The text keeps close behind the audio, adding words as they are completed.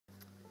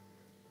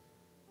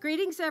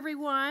Greetings,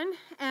 everyone,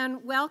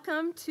 and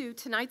welcome to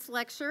tonight's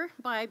lecture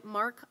by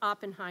Mark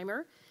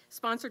Oppenheimer,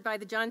 sponsored by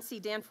the John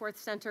C. Danforth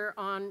Center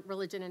on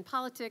Religion and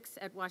Politics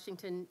at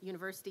Washington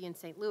University in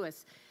St.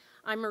 Louis.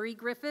 I'm Marie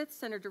Griffith,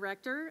 Center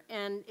Director,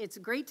 and it's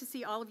great to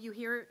see all of you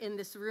here in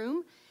this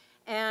room,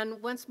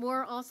 and once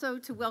more also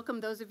to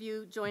welcome those of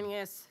you joining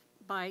us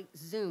by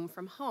Zoom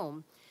from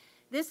home.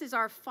 This is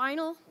our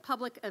final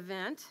public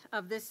event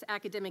of this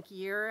academic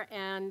year,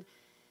 and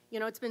you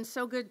know, it's been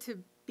so good to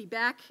be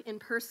back in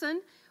person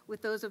with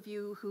those of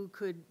you who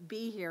could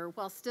be here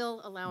while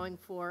still allowing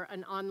for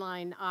an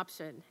online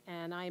option.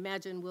 And I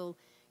imagine we'll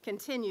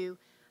continue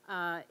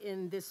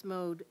in this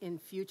mode in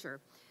future.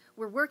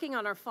 We're working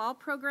on our fall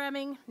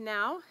programming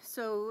now,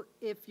 so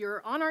if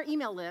you're on our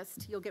email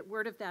list, you'll get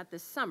word of that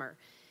this summer.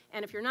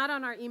 And if you're not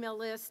on our email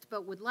list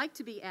but would like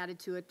to be added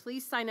to it,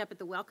 please sign up at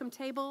the welcome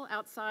table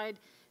outside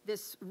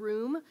this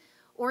room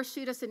or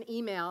shoot us an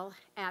email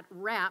at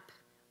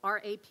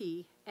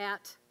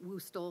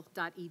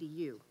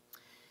rap@woostel.edu.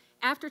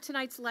 After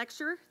tonight's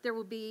lecture, there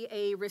will be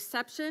a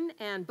reception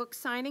and book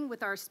signing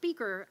with our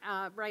speaker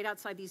right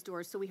outside these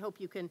doors, so we hope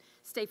you can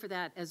stay for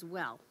that as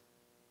well.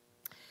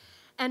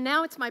 And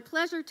now it's my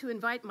pleasure to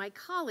invite my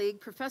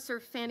colleague, Professor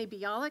Fanny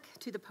Bialik,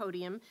 to the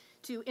podium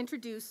to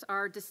introduce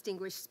our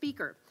distinguished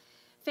speaker.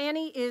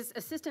 Fanny is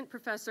Assistant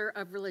Professor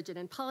of Religion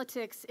and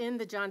Politics in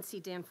the John C.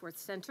 Danforth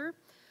Center.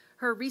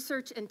 Her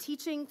research and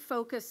teaching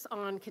focus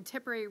on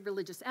contemporary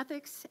religious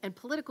ethics and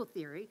political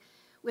theory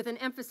with an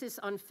emphasis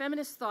on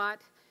feminist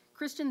thought,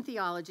 Christian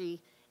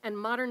theology, and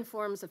modern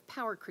forms of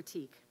power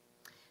critique.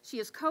 She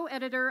is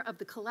co-editor of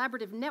the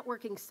collaborative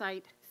networking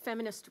site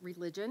Feminist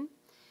Religion.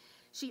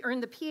 She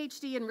earned the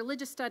PhD in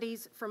Religious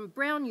Studies from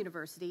Brown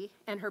University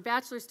and her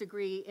bachelor's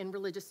degree in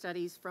Religious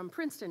Studies from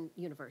Princeton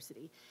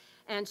University.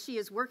 And she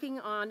is working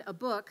on a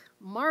book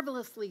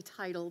marvelously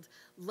titled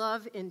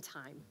Love in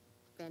Time.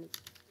 Fanny.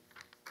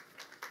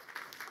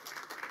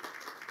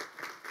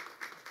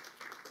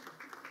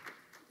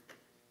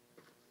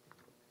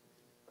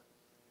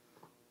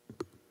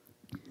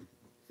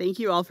 Thank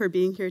you all for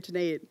being here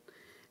tonight.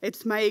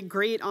 It's my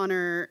great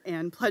honor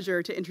and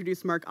pleasure to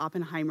introduce Mark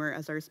Oppenheimer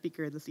as our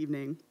speaker this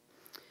evening.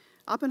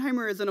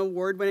 Oppenheimer is an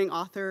award-winning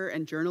author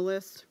and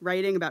journalist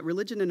writing about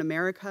religion in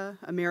America,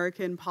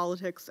 American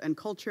politics and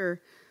culture,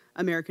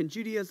 American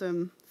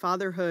Judaism,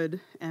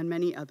 fatherhood, and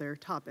many other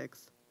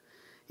topics.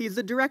 He's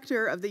the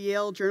director of the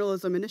Yale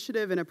Journalism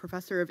Initiative and a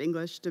professor of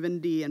English,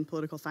 Divinity, and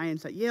Political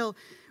Science at Yale,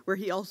 where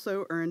he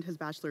also earned his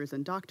bachelor's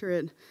and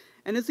doctorate,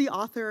 and is the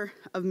author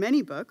of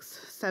many books,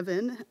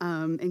 7,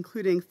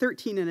 including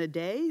 13 in a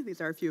Day,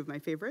 these are a few of my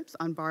favorites,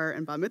 on bar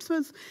and bat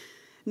mitzvahs,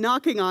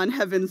 Knocking on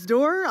Heaven's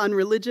Door on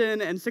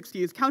religion and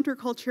 60s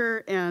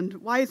counterculture, and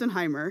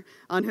Weisenheimer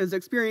on his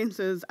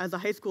experiences as a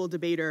high school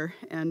debater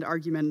and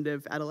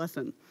argumentative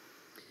adolescent.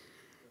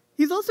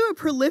 He's also a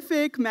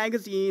prolific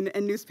magazine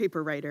and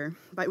newspaper writer,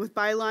 with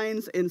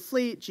bylines in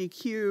Slate,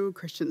 GQ,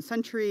 Christian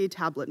Century,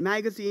 Tablet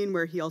Magazine,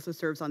 where he also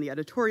serves on the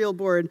editorial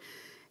board,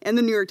 and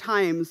the New York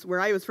Times, where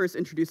I was first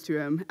introduced to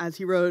him, as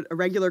he wrote a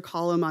regular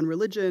column on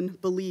religion,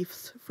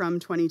 beliefs from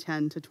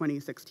 2010 to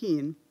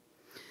 2016.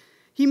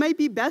 He might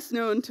be best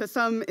known to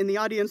some in the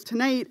audience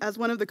tonight as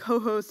one of the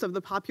co-hosts of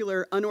the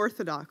popular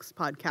Unorthodox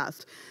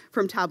podcast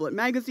from Tablet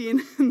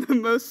Magazine, the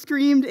most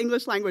streamed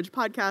English language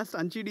podcast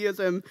on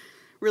Judaism,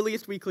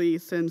 released weekly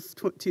since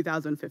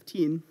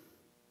 2015.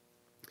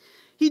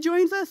 He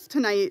joins us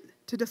tonight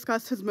to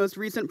discuss his most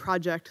recent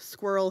project,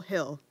 Squirrel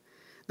Hill,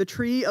 the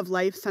Tree of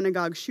Life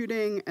Synagogue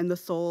shooting and the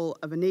soul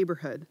of a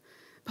neighborhood,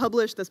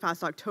 published this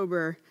past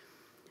October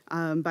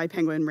by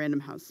Penguin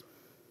Random House.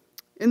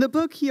 In the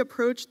book, he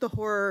approaches the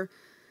horror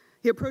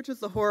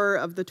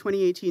of the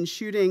 2018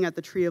 shooting at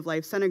the Tree of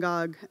Life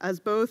Synagogue as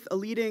both a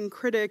leading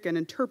critic and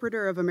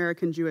interpreter of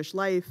American Jewish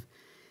life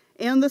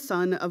and the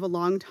son of a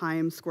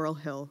longtime Squirrel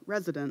Hill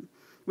resident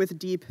with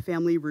deep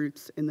family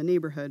roots in the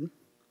neighborhood.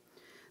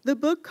 The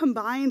book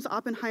combines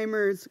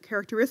Oppenheimer's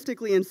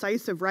characteristically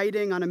incisive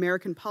writing on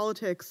American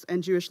politics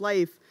and Jewish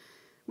life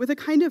with a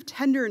kind of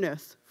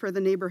tenderness for the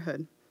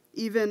neighborhood,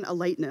 even a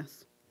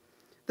lightness.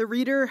 The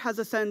reader has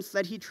a sense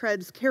that he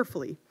treads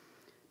carefully,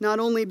 not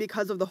only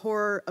because of the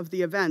horror of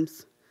the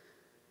events,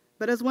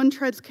 but as one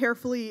treads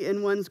carefully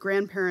in one's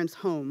grandparents'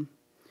 home,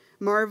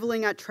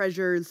 marveling at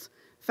treasures,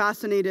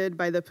 fascinated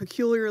by the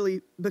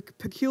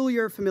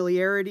peculiar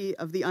familiarity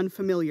of the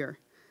unfamiliar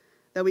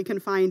that we can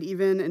find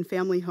even in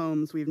family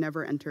homes we've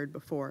never entered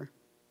before.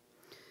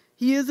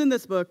 He is in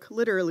this book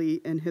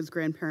literally in his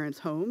grandparents'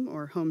 home,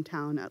 or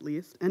hometown at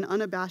least, and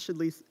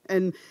unabashedly,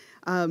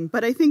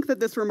 but I think that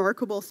this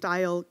remarkable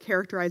style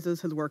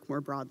characterizes his work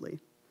more broadly.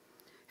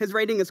 His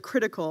writing is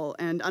critical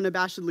and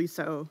unabashedly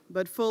so,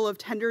 but full of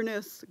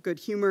tenderness, good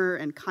humor,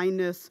 and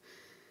kindness,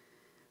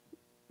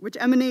 which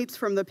emanates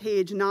from the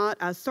page not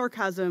as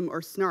sarcasm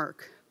or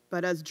snark,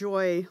 but as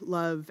joy,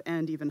 love,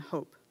 and even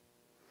hope.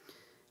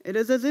 It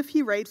is as if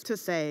he writes to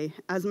say,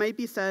 as might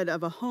be said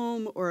of a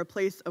home or a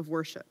place of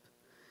worship,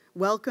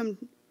 welcome,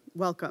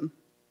 welcome.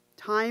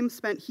 Time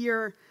spent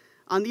here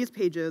on these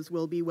pages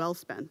will be well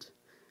spent,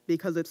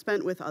 because it's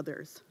spent with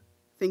others.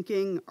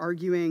 thinking,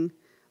 arguing,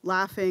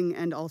 laughing,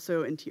 and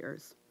also in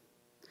tears.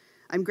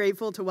 I'm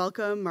grateful to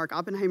welcome Mark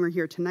Oppenheimer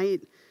here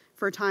tonight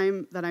for a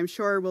time that I'm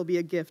sure will be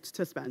a gift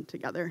to spend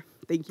together.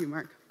 Thank you,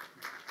 Mark.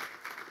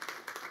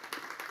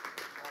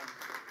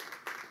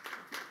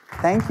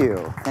 Thank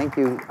you. Thank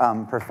you,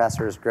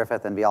 Professors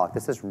Griffith and Bialik.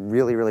 This is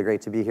really, really great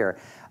to be here.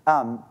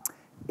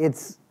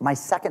 It's my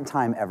second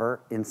time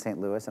ever in St.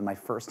 Louis and my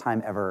first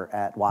time ever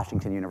at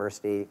Washington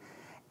University.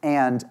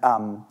 And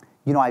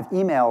you know, I've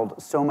emailed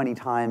so many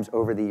times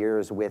over the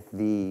years with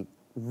the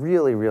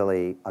really,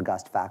 really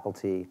august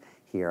faculty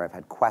here. I've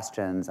had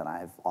questions, and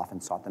I've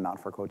often sought them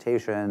out for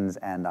quotations,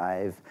 and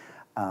I've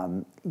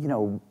you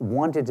know,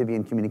 wanted to be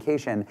in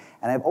communication.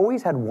 And I've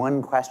always had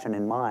one question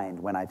in mind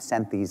when I've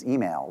sent these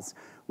emails,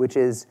 which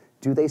is,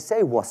 do they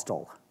say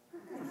Wustel?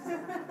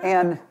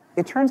 And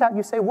it turns out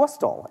you say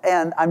Wustel.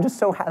 And I'm just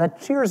so,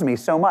 that cheers me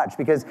so much,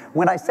 because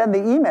when I send the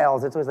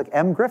emails, it's always like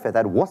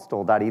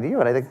mgriffith@wustel.edu.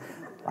 And I think,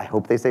 I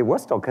hope they say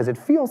Wustel, because it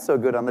feels so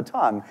good on the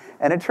tongue.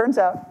 And it turns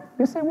out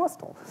you say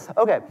Wustel.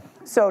 Okay,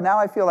 so now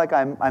I feel like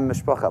I'm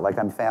mishpucha, like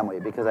I'm family,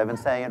 because I've been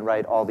saying it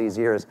right all these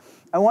years.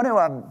 I want to,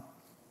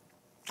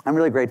 I'm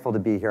really grateful to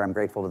be here. I'm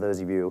grateful to those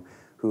of you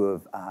who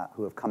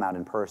have come out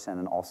in person,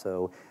 and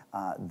also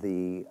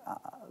the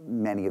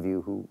many of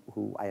you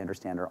who I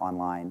understand are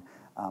online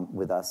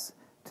with us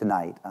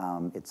tonight.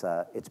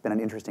 It's been an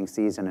interesting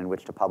season in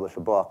which to publish a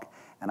book,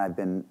 and I've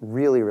been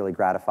really, really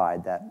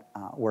gratified that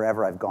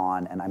wherever I've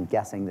gone, and I'm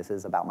guessing this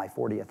is about my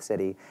 40th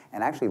city,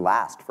 and actually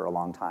last for a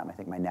long time. I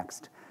think my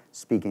next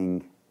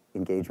speaking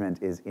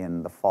engagement is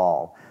in the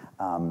fall.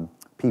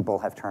 People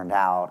have turned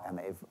out, and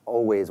they've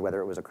always,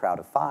 whether it was a crowd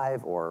of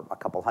 5 or a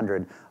couple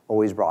hundred,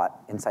 always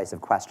brought incisive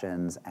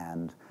questions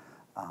and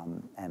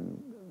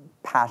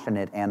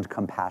passionate and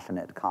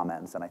compassionate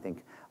comments. And I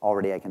think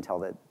already I can tell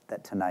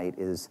that tonight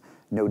is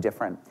no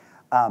different.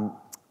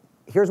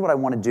 Here's what I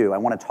want to do. I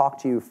want to talk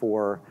to you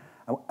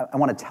I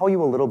want to tell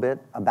you a little bit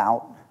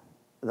about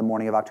the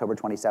morning of October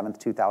 27th,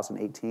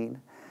 2018.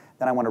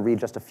 Then I want to read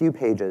just a few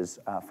pages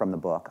from the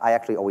book. I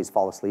actually always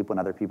fall asleep when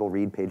other people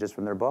read pages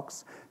from their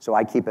books, so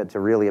I keep it to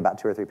really about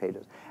 2 or 3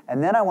 pages.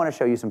 And then I want to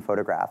show you some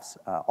photographs,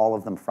 all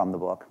of them from the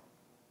book.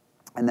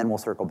 And then we'll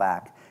circle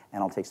back,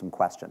 and I'll take some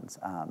questions.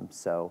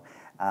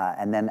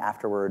 And then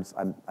afterwards,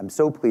 I'm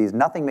so pleased.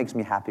 Nothing makes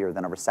me happier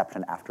than a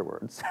reception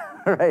afterwards,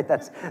 right?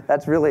 That's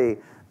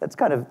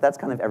kind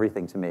of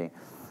everything to me.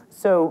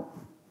 So,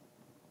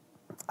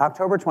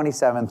 October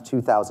 27th,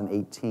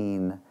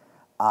 2018,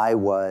 I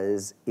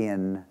was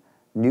in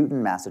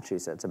Newton,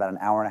 Massachusetts, about an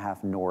hour and a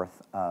half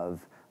north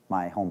of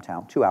my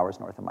hometown, 2 hours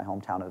north of my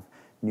hometown of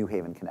New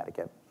Haven,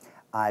 Connecticut.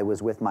 I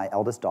was with my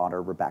eldest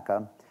daughter,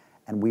 Rebecca,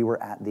 and we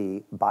were at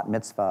the bat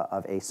mitzvah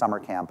of a summer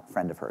camp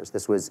friend of hers.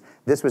 This was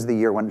the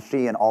year when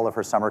she and all of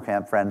her summer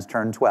camp friends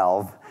turned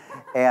 12,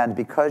 and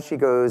because she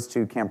goes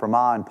to Camp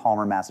Ramah in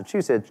Palmer,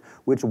 Massachusetts,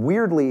 which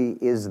weirdly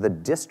is the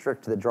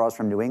district that draws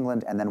from New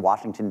England and then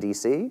Washington,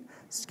 D.C.,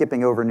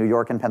 skipping over New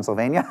York and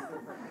Pennsylvania,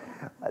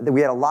 we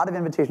had a lot of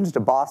invitations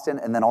to Boston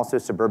and then also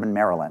suburban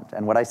Maryland.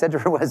 And what I said to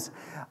her was,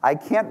 I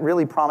can't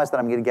really promise that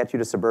I'm going to get you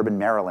to suburban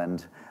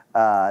Maryland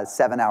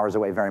 7 hours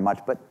away very much,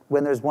 but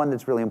when there's one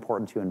that's really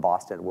important to you in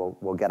Boston,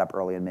 we'll get up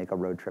early and make a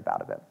road trip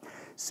out of it.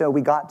 So we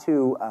got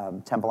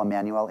to Temple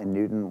Emmanuel in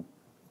Newton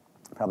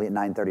probably at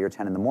 9:30 or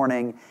 10 in the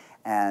morning,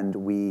 and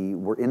we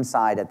were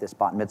inside at this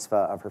bat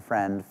mitzvah of her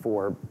friend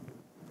for,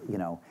 you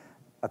know,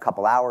 a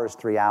couple hours,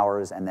 3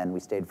 hours, and then we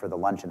stayed for the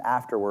luncheon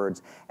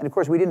afterwards. And of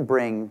course, we didn't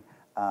bring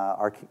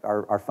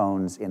our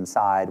phones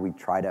inside. We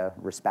try to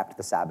respect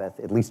the Sabbath,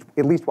 at least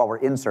while we're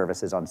in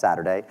services on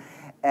Saturday.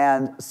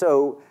 And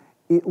so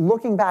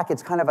looking back,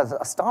 it's kind of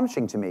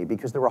astonishing to me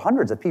because there were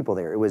hundreds of people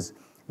there.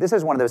 This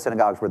is one of those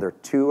synagogues where there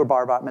are 2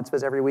 bar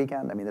mitzvahs every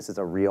weekend. I mean, this is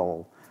a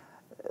real,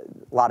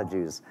 lot of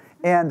Jews.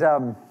 And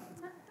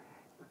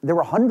there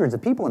were hundreds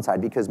of people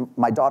inside because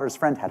my daughter's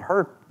friend had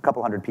her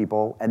couple hundred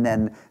people, and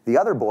then the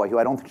other boy, who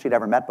I don't think she'd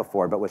ever met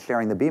before, but was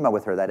sharing the bima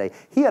with her that day,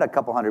 he had a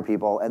couple hundred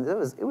people, and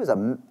it was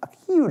a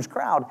huge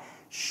crowd.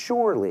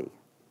 Surely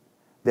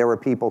there were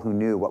people who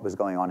knew what was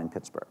going on in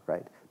Pittsburgh,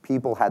 right?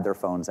 People had their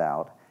phones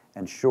out,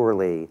 and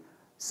surely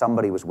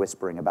somebody was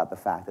whispering about the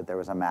fact that there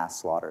was a mass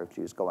slaughter of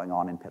Jews going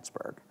on in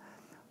Pittsburgh.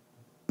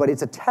 But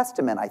it's a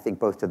testament, I think,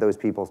 both to those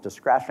people's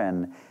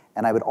discretion,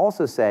 and I would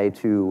also say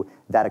to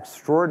that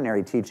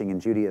extraordinary teaching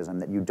in Judaism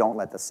that you don't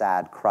let the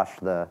sad crush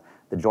the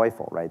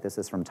joyful, right? This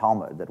is from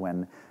Talmud, that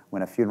when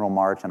a funeral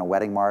march and a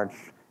wedding march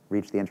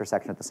reach the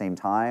intersection at the same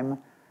time,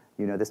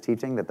 you know this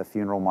teaching, that the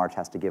funeral march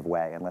has to give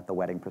way and let the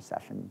wedding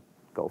procession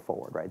go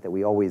forward, right? That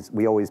we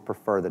always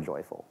prefer the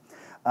joyful.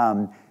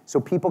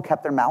 So people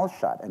kept their mouths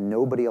shut, and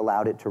nobody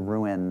allowed it to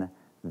ruin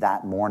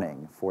that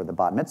morning for the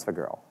bat mitzvah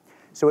girl.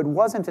 So it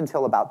wasn't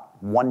until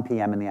about 1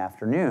 p.m. in the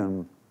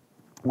afternoon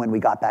when we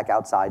got back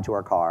outside to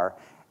our car,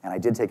 and I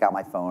did take out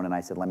my phone, and I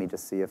said, let me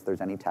just see if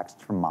there's any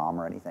texts from mom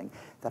or anything,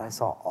 that I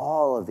saw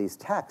all of these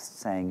texts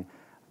saying,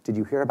 did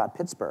you hear about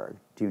Pittsburgh?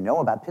 Do you know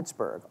about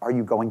Pittsburgh? Are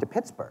you going to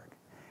Pittsburgh?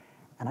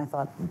 And I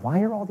thought, why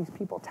are all these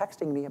people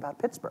texting me about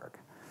Pittsburgh?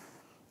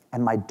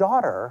 And my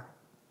daughter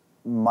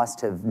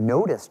must have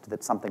noticed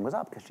that something was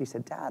up, because she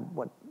said, Dad,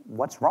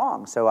 what's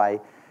wrong? So I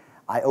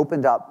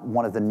opened up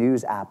one of the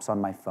news apps on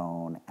my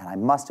phone, and I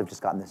must have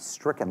just gotten this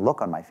stricken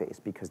look on my face,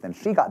 because then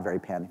she got very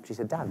panicked. She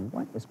said, Dad,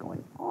 what is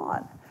going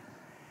on?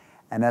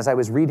 And as I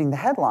was reading the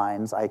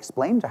headlines, I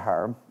explained to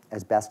her,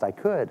 as best I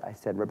could, I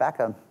said,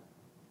 Rebecca,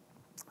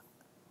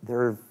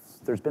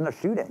 there's been a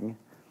shooting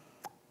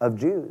of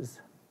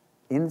Jews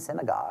in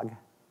synagogue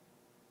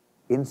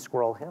in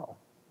Squirrel Hill.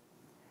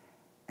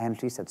 And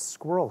she said,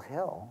 Squirrel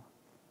Hill?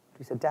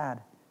 She said,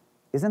 Dad,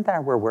 isn't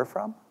that where we're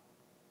from?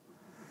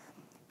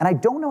 And I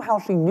don't know how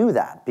she knew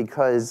that,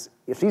 because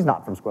she's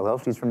not from Squirrel Hill,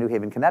 she's from New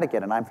Haven,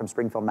 Connecticut, and I'm from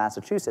Springfield,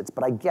 Massachusetts.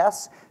 But I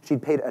guess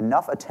she'd paid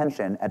enough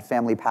attention at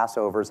family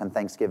Passovers and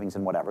Thanksgivings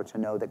and whatever to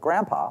know that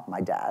Grandpa,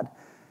 my dad,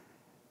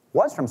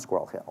 was from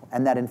Squirrel Hill,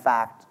 and that in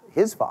fact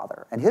his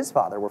father and his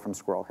father were from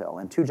Squirrel Hill,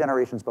 and 2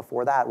 generations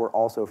before that were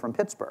also from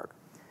Pittsburgh.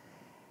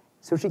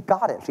 So she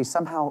got it. She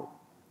somehow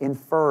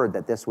inferred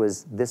that this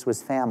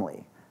was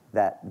family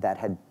that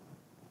had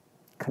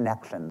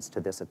connections to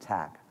this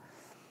attack.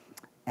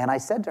 And I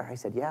said to her, I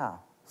said, yeah,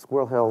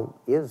 Squirrel Hill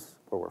is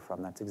where we're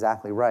from. That's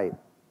exactly right.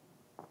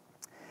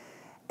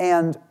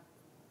 And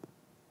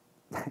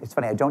it's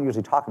funny, I don't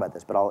usually talk about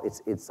this, but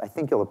I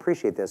think you'll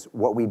appreciate this.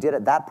 What we did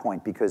at that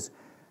point, because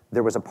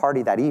there was a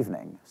party that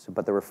evening,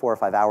 but there were 4 or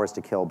 5 hours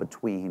to kill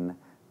between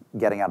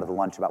getting out of the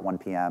lunch about 1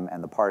 p.m.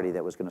 and the party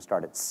that was going to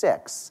start at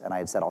 6. And I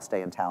had said, I'll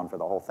stay in town for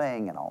the whole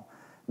thing, and I'll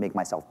make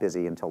myself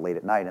busy until late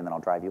at night, and then I'll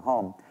drive you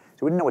home.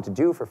 So we didn't know what to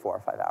do for 4 or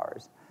 5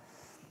 hours.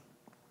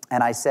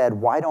 And I said,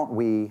 why don't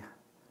we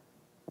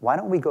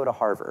go to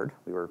Harvard?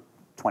 We were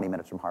 20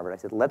 minutes from Harvard. I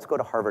said, let's go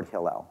to Harvard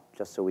Hillel,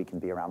 just so we can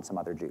be around some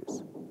other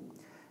Jews.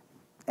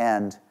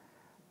 And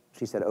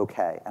she said,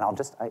 okay. And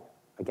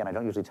again, I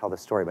don't usually tell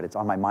this story, but it's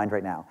on my mind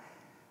right now.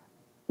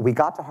 We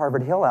got to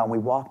Harvard Hillel, and we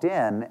walked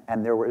in,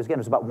 and it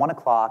was about 1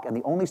 o'clock, and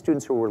the only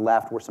students who were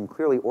left were some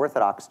clearly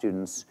Orthodox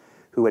students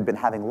who had been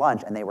having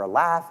lunch, and they were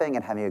laughing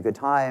and having a good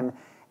time.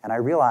 And I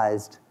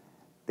realized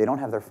they don't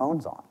have their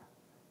phones on.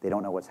 They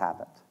don't know what's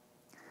happened.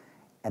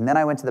 And then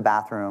I went to the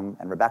bathroom,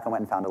 and Rebecca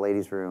went and found a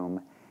ladies'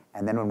 room.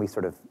 And then when we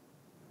sort of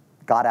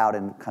got out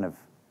and kind of,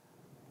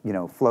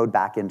 flowed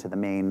back into the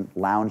main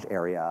lounge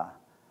area,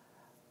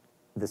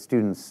 the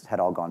students had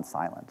all gone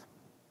silent.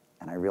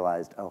 And I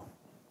realized, oh,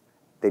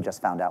 they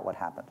just found out what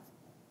happened.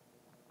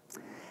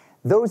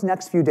 Those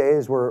next few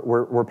days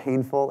were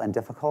painful and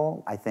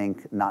difficult, I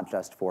think, not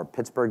just for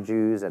Pittsburgh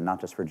Jews and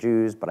not just for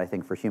Jews, but I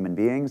think for human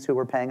beings who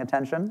were paying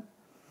attention.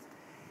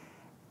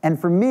 And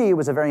for me, it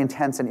was a very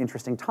intense and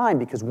interesting time,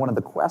 because one of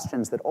the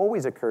questions that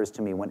always occurs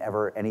to me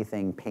whenever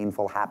anything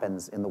painful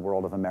happens in the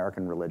world of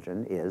American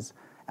religion is,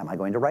 am I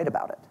going to write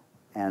about it?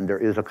 And there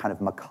is a kind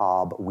of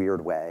macabre,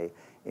 weird way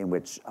in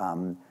which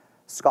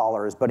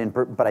scholars, but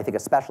I think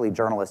especially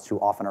journalists who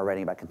often are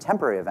writing about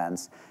contemporary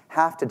events,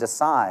 have to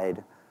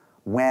decide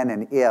when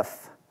and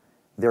if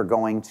they're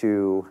going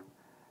to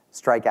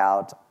strike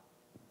out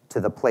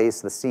to the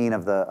place, the scene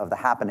of the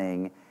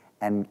happening,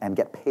 and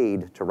get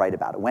paid to write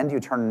about it. When do you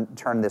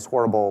turn this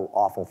horrible,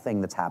 awful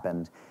thing that's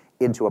happened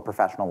into a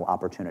professional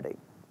opportunity?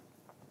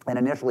 And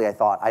initially I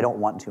thought, I don't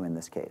want to in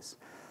this case.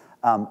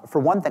 For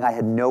one thing, I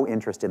had no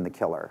interest in the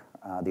killer,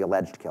 the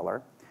alleged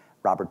killer,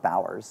 Robert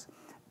Bowers.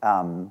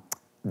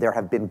 There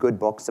have been good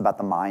books about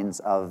the minds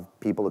of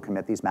people who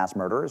commit these mass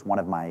murders. One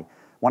of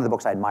the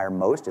books I admire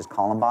most is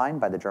Columbine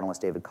by the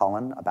journalist David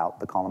Cullen, about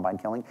the Columbine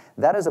killing.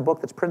 That is a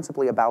book that's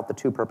principally about the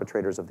 2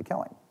 perpetrators of the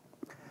killing.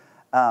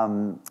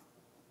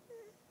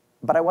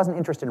 But I wasn't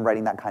interested in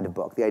writing that kind of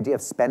book. The idea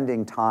of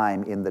spending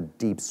time in the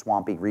deep,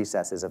 swampy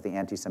recesses of the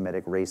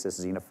anti-Semitic,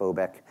 racist,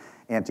 xenophobic,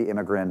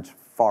 anti-immigrant,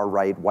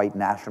 far-right, white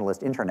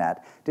nationalist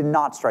internet did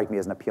not strike me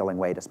as an appealing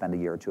way to spend a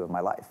year or 2 of my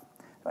life.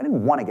 So I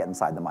didn't want to get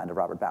inside the mind of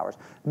Robert Bowers.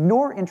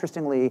 Nor,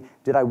 interestingly,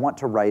 did I want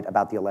to write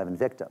about the 11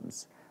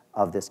 victims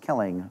of this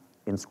killing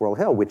in Squirrel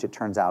Hill, which it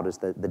turns out is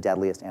the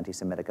deadliest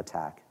anti-Semitic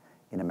attack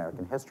in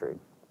American history.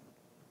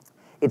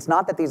 It's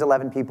not that these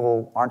 11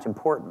 people aren't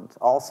important.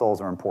 All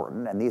souls are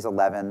important, and these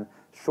 11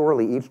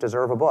 surely each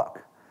deserve a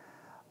book.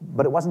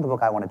 But it wasn't the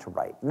book I wanted to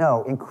write.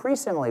 No,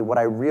 increasingly what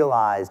I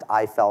realized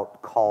I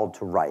felt called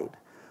to write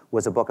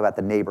was a book about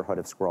the neighborhood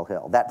of Squirrel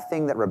Hill. That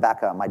thing that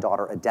Rebecca, my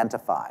daughter,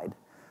 identified,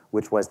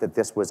 which was that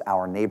this was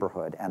our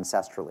neighborhood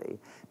ancestrally,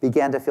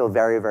 began to feel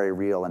very, very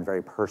real and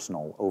very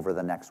personal over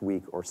the next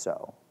week or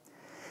so.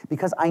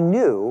 Because I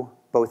knew,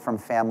 both from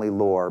family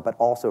lore, but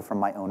also from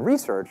my own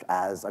research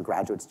as a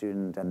graduate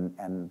student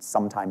and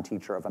sometime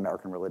teacher of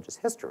American religious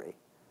history,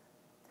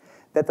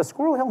 that the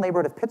Squirrel Hill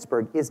neighborhood of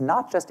Pittsburgh is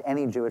not just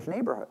any Jewish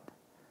neighborhood.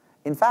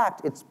 In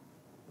fact, it's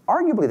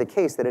arguably the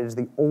case that it is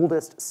the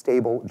oldest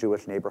stable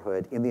Jewish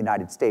neighborhood in the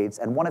United States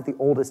and one of the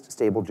oldest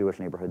stable Jewish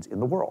neighborhoods in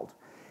the world.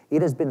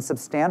 It has been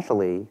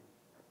substantially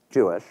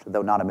Jewish,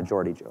 though not a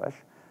majority Jewish,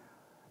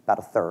 about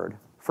a third,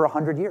 for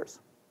 100 years.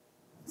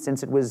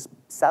 Since it was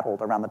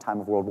settled around the time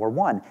of World War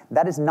I.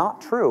 That is not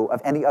true of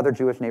any other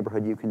Jewish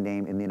neighborhood you can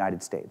name in the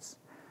United States.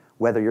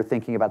 whether you're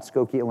thinking about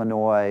Skokie,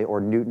 Illinois,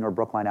 or Newton or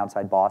Brookline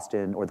outside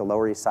Boston, or the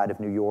Lower East Side of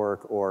New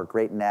York, or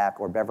Great Neck,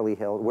 or Beverly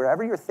Hills,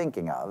 wherever you're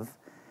thinking of,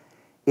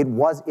 if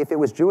it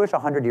was Jewish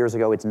 100 years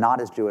ago, it's not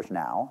as Jewish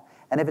now.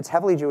 And if it's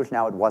heavily Jewish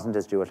now, it wasn't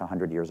as Jewish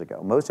 100 years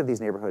ago. Most of these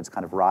neighborhoods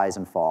kind of rise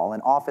and fall,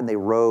 and often they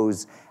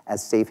rose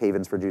as safe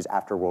havens for Jews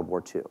after World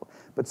War II.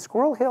 But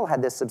Squirrel Hill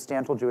had this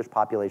substantial Jewish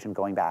population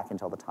going back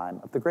until the time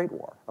of the Great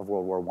War, of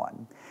World War I.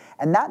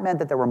 And that meant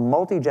that there were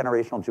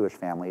multi-generational Jewish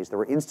families. There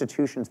were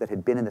institutions that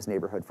had been in this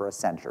neighborhood for a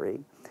century.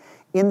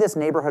 In this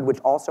neighborhood, which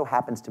also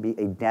happens to be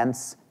a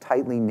dense,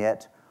 tightly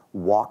knit,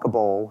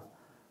 walkable,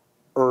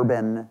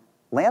 urban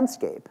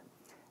landscape.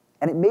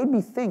 And it made me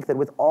think that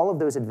with all of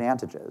those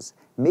advantages,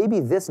 maybe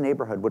this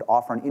neighborhood would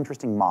offer an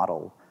interesting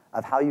model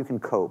of how you can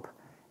cope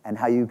and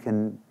how you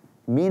can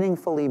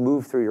meaningfully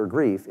move through your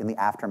grief in the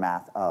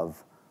aftermath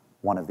of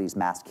one of these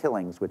mass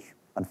killings, which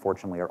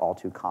unfortunately are all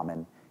too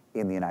common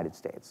in the United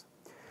States.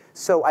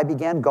 So I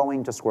began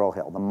going to Squirrel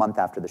Hill the month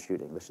after the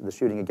shooting. The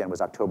shooting, again,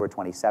 was October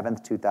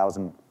 27th,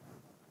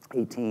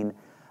 2018.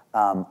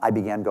 I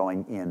began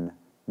going in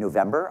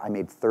November. I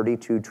made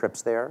 32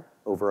 trips there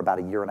over about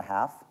a year and a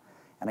half.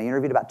 And I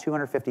interviewed about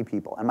 250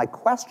 people. And my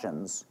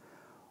questions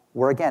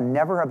were, again,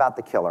 never about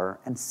the killer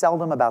and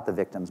seldom about the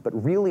victims, but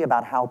really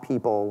about how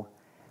people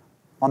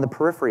on the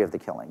periphery of the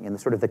killing, in the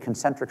sort of the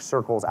concentric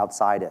circles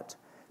outside it,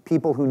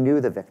 people who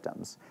knew the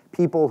victims,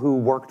 people who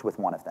worked with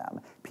one of them,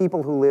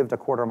 people who lived a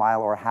quarter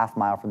mile or a half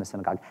mile from the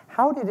synagogue,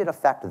 how did it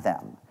affect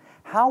them?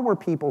 How were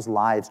people's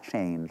lives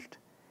changed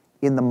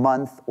in the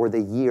month or the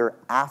year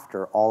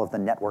after all of the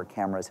network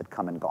cameras had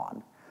come and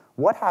gone?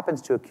 What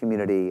happens to a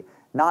community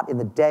not in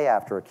the day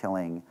after a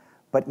killing,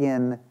 but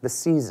in the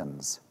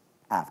seasons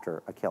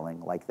after a killing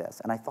like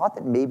this? And I thought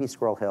that maybe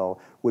Squirrel Hill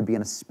would be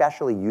an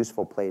especially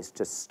useful place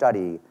to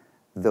study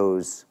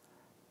those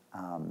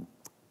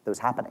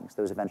happenings,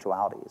 those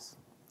eventualities.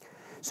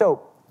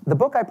 So the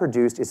book I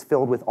produced is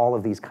filled with all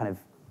of these kind of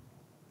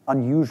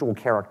unusual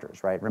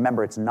characters, right?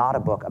 Remember, it's not a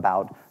book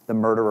about the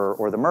murderer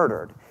or the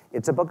murdered.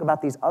 It's a book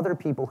about these other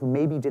people who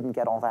maybe didn't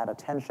get all that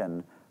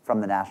attention from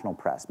the national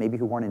press, maybe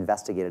who weren't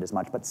investigated as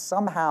much, but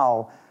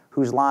somehow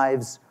whose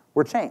lives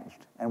were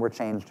changed, and were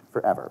changed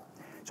forever.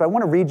 So I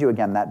want to read you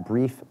again that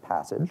brief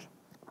passage.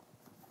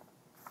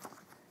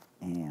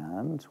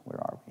 And where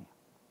are we?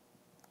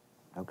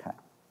 Okay.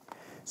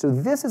 So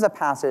this is a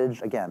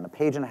passage, again, a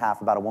page and a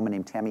half about a woman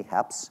named Tammy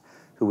Hepps,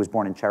 who was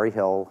born in Cherry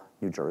Hill,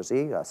 New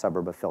Jersey, a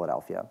suburb of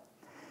Philadelphia,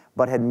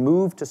 but had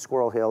moved to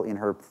Squirrel Hill in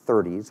her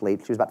 30s,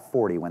 she was about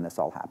 40 when this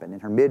all happened. In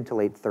her mid to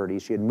late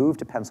 30s, she had moved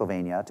to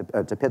Pennsylvania,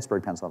 to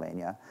Pittsburgh,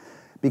 Pennsylvania,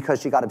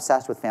 because she got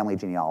obsessed with family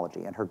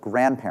genealogy, and her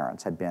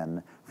grandparents had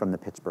been from the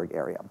Pittsburgh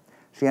area.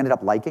 She ended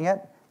up liking it,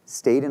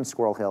 stayed in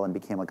Squirrel Hill, and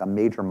became like a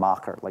major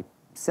macher, like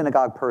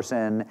synagogue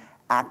person,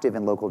 active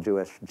in local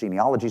Jewish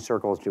genealogy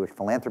circles, Jewish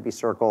philanthropy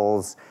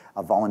circles,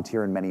 a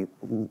volunteer in many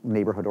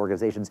neighborhood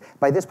organizations.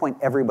 By this point,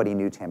 everybody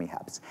knew Tammy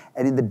Hepps.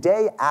 And in the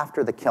day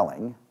after the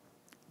killing,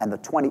 and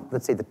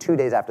let's say the 2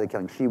 days after the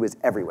killing, she was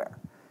everywhere.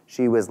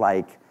 She was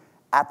like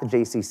at the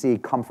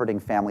JCC comforting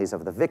families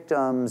of the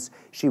victims.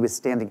 She was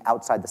standing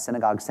outside the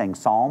synagogue saying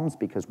psalms,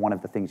 because one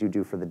of the things you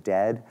do for the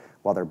dead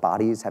while their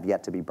bodies have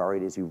yet to be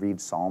buried is you read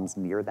psalms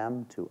near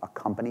them to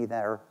accompany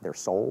their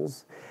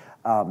souls.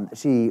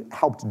 She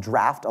helped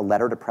draft a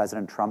letter to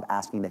President Trump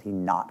asking that he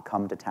not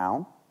come to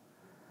town.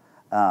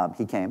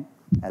 He came,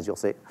 as you'll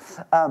see.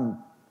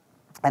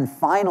 And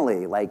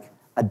finally, like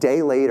a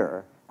day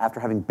later, after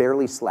having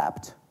barely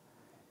slept,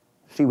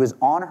 she was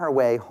on her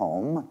way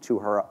home to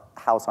her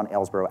house on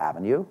Aylesboro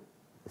Avenue,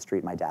 the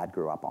street my dad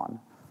grew up on,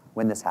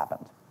 when this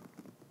happened.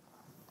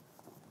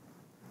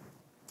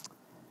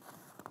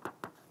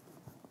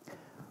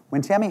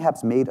 When Tammy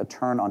Hepps made a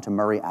turn onto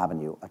Murray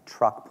Avenue, a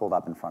truck pulled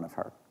up in front of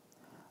her.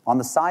 On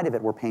the side of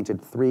it were painted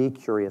 3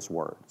 curious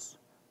words: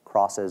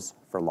 crosses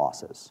for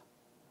losses.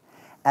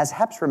 As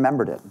Hepps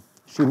remembered it,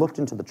 she looked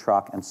into the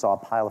truck and saw a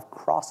pile of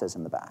crosses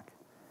in the back.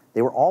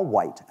 They were all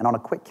white, and on a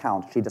quick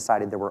count, she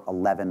decided there were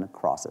 11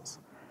 crosses.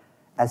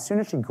 As soon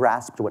as she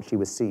grasped what she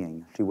was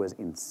seeing, she was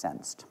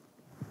incensed.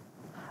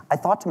 I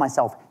thought to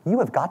myself, you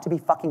have got to be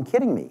fucking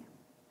kidding me,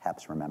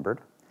 Hepps remembered.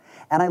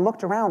 And I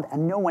looked around,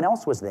 and no one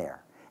else was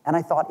there. And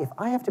I thought, if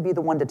I have to be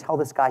the one to tell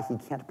this guy he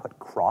can't put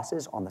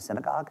crosses on the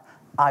synagogue,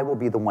 I will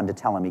be the one to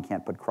tell him he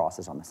can't put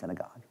crosses on the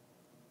synagogue.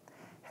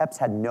 Hepps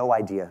had no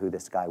idea who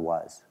this guy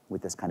was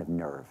with this kind of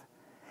nerve.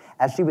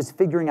 As she was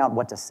figuring out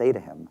what to say to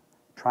him,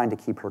 trying to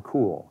keep her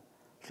cool,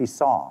 she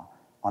saw,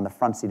 on the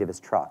front seat of his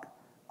truck,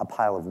 a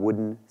pile of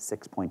wooden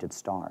 6-pointed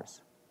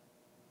stars.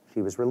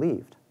 She was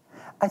relieved.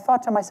 I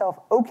thought to myself,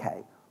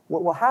 okay,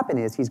 what will happen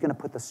is he's going to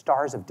put the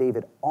stars of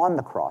David on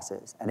the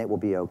crosses, and it will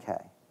be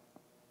okay.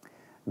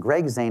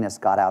 Greg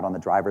Zanis got out on the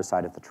driver's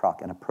side of the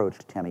truck and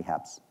approached Tammy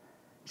Hepps.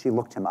 She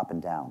looked him up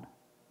and down.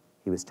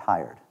 He was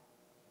tired,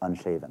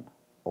 unshaven,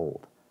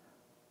 old.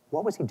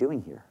 What was he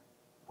doing here?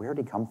 Where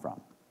did he come from?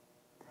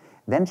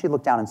 Then she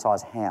looked down and saw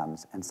his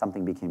hands, and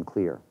something became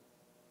clear.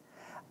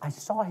 I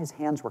saw his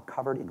hands were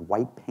covered in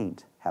white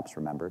paint, Hepps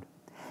remembered.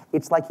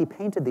 It's like he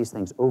painted these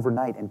things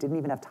overnight and didn't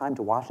even have time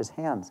to wash his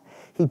hands.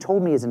 He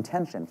told me his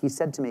intention. He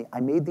said to me, I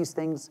made these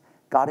things,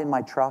 got in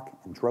my truck,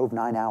 and drove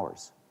 9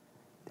 hours.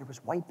 There was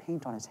white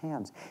paint on his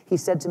hands. He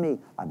said to me,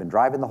 I've been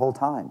driving the whole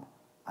time.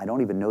 I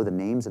don't even know the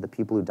names of the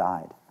people who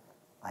died.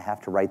 I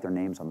have to write their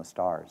names on the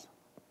stars.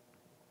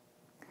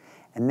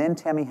 And then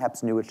Tammy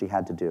Hepps knew what she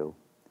had to do.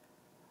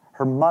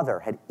 Her mother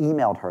had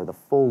emailed her the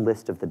full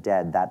list of the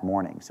dead that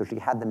morning, so she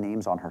had the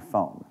names on her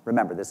phone.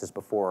 Remember, this is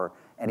before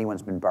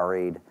anyone's been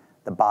buried.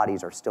 The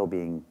bodies are still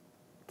being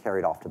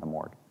carried off to the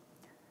morgue.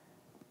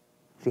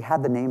 She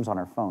had the names on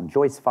her phone.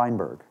 Joyce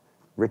Feinberg,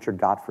 Richard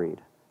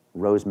Gottfried,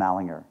 Rose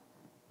Mallinger,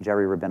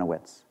 Jerry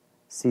Rabinowitz,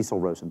 Cecil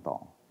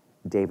Rosenthal,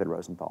 David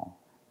Rosenthal,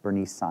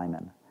 Bernice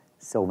Simon,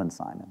 Sylvan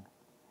Simon,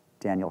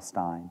 Daniel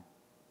Stein,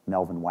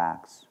 Melvin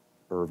Wax,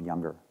 Irv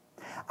Younger.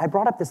 I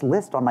brought up this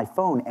list on my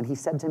phone, and he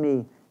said to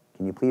me,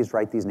 can you please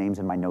write these names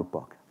in my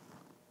notebook?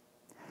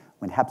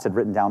 When Hepps had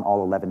written down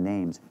all 11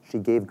 names, she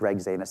gave Greg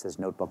Zanis's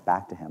notebook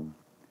back to him.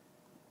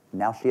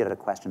 Now she had a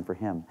question for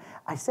him.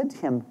 I said to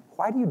him,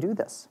 why do you do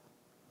this?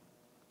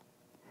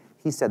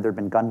 He said there'd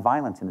been gun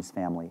violence in his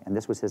family, and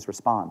this was his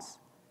response.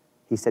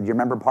 He said, you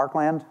remember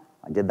Parkland?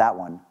 I did that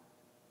one.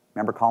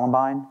 Remember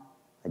Columbine?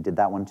 I did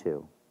that one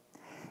too.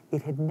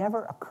 It had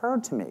never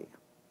occurred to me,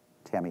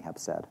 Tammy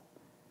Hepps said,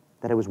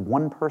 that it was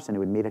one person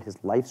who had made it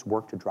his life's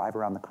work to drive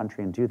around the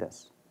country and do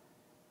this.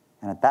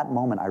 And at that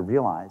moment, I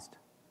realized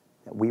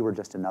that we were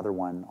just another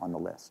one on the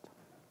list.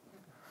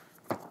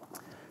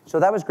 So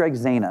that was Greg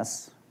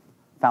Zanis,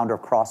 founder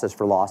of Crosses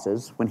for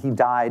Losses. When he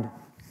died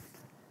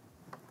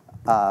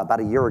about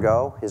a year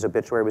ago, his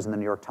obituary was in the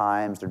New York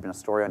Times. There'd been a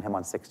story on him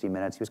on 60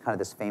 Minutes. He was kind of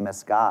this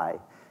famous guy,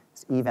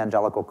 this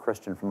evangelical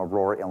Christian from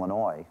Aurora,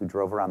 Illinois, who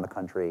drove around the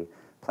country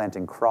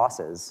planting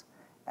crosses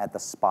at the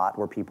spot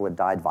where people had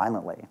died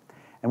violently.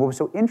 And what was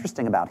so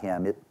interesting about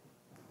him,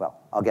 well,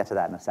 I'll get to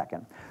that in a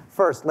second.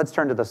 First, let's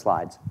turn to the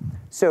slides.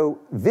 So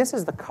this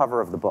is the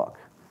cover of the book.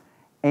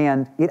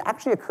 And it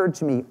actually occurred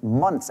to me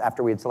months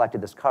after we had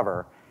selected this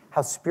cover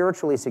how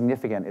spiritually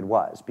significant it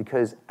was.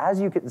 Because as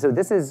you can, so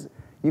this is,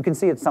 you can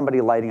see it's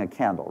somebody lighting a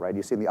candle, right?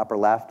 You see in the upper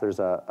left, there's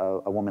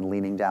a woman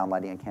leaning down,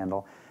 lighting a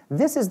candle.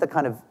 This is the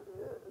kind of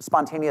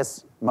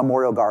spontaneous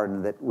memorial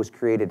garden that was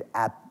created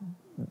at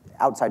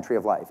outside Tree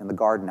of Life, in the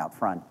garden out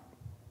front,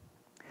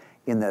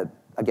 in the,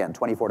 again,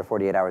 24 to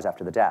 48 hours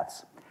after the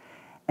deaths.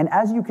 And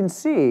as you can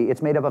see,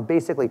 it's made up of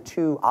basically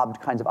two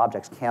kinds of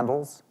objects,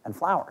 candles and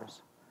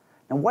flowers.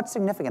 Now, what's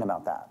significant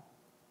about that?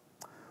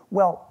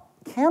 Well,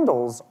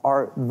 candles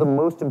are the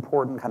most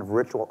important kind of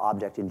ritual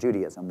object in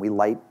Judaism. We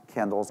light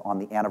candles on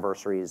the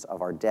anniversaries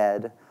of our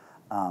dead.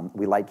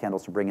 We light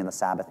candles to bring in the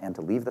Sabbath and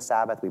to leave the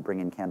Sabbath. We bring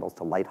in candles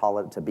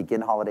to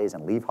begin holidays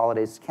and leave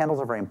holidays. Candles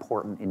are very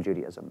important in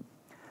Judaism.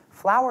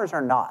 Flowers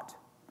are not.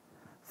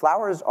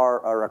 Flowers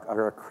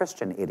are a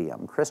Christian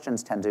idiom.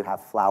 Christians tend to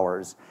have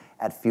flowers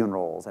at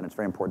funerals, and it's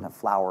very important to have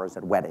flowers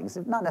at weddings.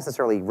 It's not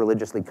necessarily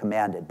religiously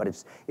commanded, but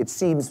it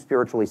seems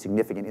spiritually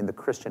significant in the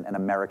Christian and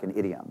American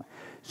idiom.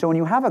 So when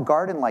you have a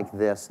garden like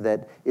this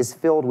that is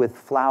filled with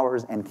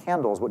flowers and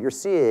candles, what you're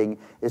seeing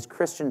is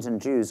Christians and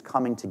Jews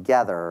coming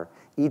together,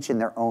 each in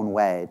their own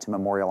way, to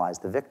memorialize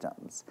the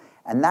victims.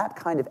 And that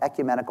kind of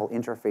ecumenical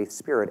interfaith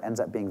spirit ends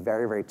up being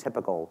very, very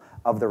typical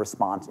of the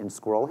response in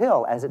Squirrel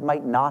Hill, as it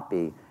might not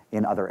be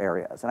in other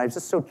areas. And I was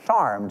just so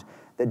charmed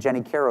that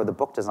Jenny Caro, the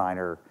book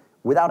designer,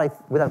 without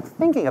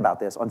thinking about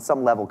this, on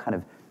some level kind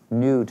of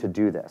knew to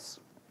do this.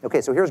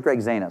 Okay, so here's Greg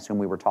Zanis, whom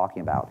we were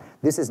talking about.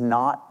 This is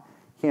not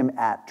him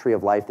at Tree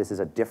of Life. This is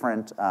a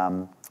different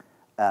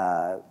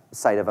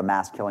site of a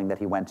mass killing that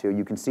he went to.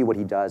 You can see what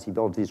he does. He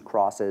builds these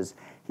crosses.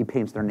 He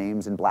paints their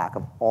names in black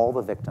of all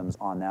the victims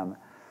on them.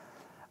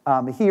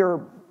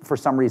 Here, for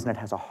some reason, it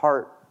has a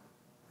heart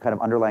kind of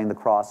underlaying the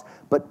cross.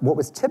 But what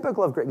was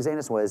typical of Greg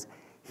Zanis was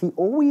he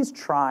always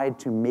tried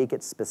to make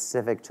it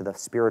specific to the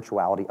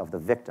spirituality of the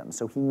victim.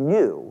 So he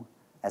knew,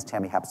 as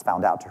Tammy Hepps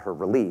found out to her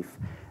relief,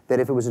 that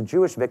if it was a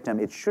Jewish victim,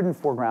 it shouldn't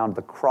foreground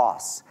the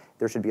cross.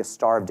 There should be a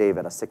Star of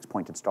David, a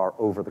six-pointed star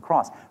over the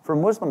cross. For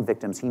Muslim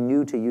victims, he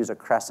knew to use a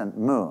crescent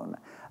moon.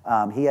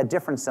 He had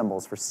different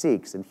symbols for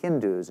Sikhs and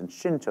Hindus and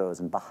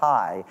Shintos and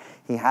Baha'i.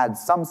 He had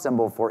some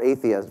symbol for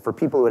atheists, for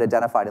people who had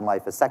identified in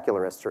life as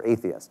secularists or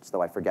atheists,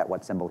 though I forget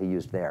what symbol he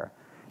used there.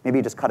 Maybe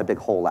he just cut a big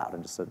hole out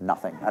and just said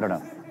nothing. I don't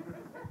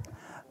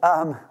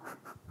know.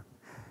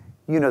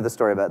 You know the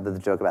story about the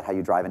joke about how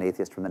you drive an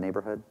atheist from the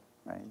neighborhood,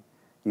 right?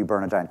 You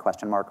burn a giant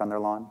question mark on their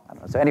lawn. I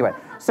don't know. So anyway,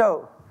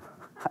 so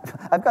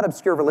I've got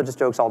obscure religious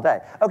jokes all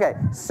day. Okay,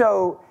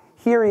 so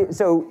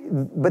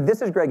but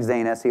this is Greg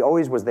Zanis. He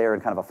always was there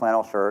in kind of a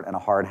flannel shirt and a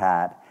hard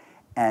hat,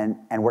 and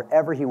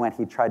wherever he went,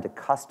 he tried to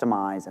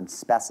customize and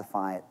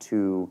specify it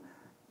to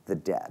the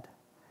dead.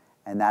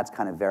 And that's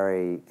kind of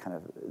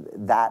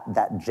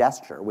that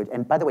gesture.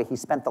 And by the way, he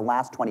spent the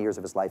last 20 years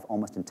of his life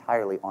almost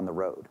entirely on the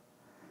road.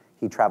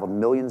 He traveled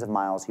millions of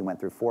miles. He went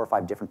through 4 or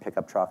 5 different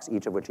pickup trucks,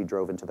 each of which he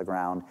drove into the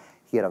ground.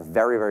 He had a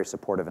very, very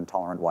supportive and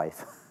tolerant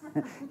wife.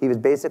 He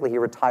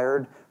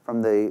retired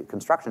from the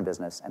construction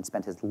business and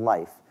spent his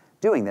life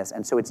doing this.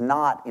 And so it's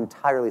not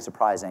entirely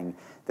surprising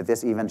that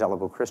this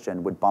evangelical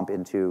Christian would bump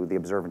into the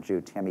observant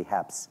Jew, Tammy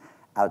Hepps,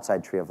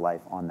 outside Tree of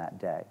Life on that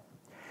day.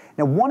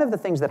 Now, one of the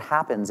things that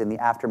happens in the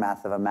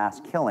aftermath of a mass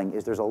killing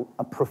is there's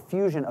a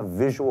profusion of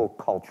visual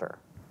culture,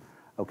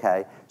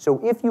 okay?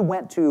 So if you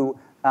went to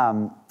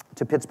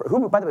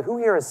Pittsburgh, by the way, who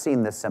here has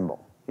seen this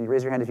symbol? Can you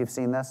raise your hand if you've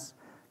seen this?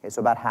 Okay,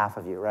 so about half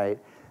of you, right?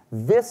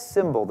 This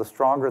symbol, the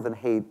stronger than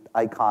hate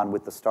icon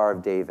with the Star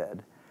of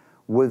David,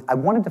 I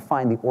wanted to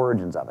find the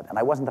origins of it, and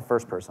I wasn't the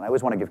first person. I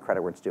always want to give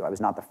credit where it's due. I was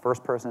not the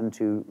first person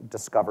to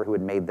discover who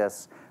had made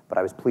this, but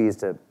I was pleased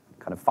to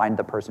kind of find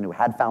the person who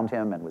had found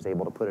him and was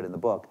able to put it in the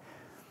book.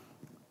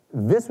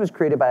 This was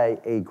created by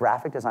a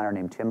graphic designer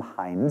named Tim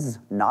Hines,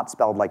 not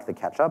spelled like the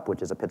ketchup,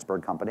 which is a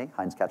Pittsburgh company,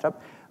 Heinz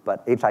Ketchup,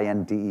 but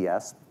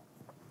Hindes,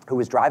 who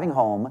was driving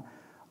home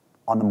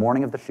on the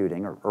morning of the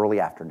shooting, or early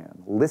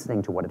afternoon,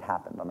 listening to what had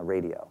happened on the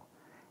radio.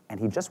 And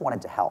he just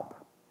wanted to help.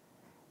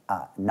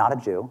 Not a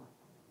Jew,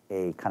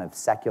 a kind of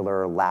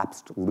secular,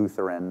 lapsed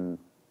Lutheran,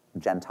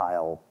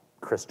 Gentile,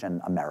 Christian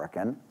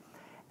American.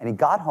 And he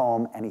got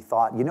home and he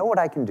thought, you know what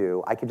I can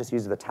do? I could just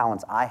use the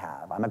talents I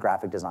have. I'm a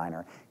graphic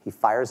designer. He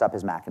fires up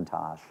his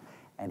Macintosh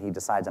and he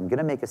decides, I'm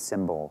gonna make a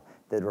symbol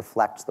that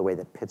reflects the way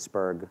that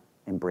Pittsburgh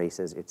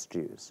embraces its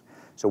Jews.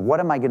 So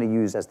what am I gonna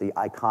use as the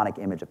iconic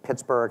image of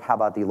Pittsburgh? How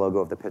about the logo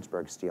of the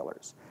Pittsburgh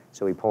Steelers?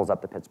 So he pulls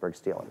up the Pittsburgh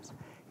Steelers.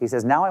 He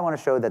says, now I wanna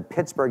show that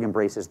Pittsburgh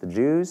embraces the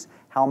Jews.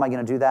 How am I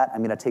gonna do that?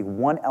 I'm gonna take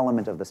one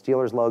element of the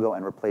Steelers logo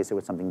and replace it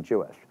with something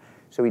Jewish.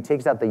 So he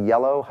takes out the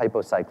yellow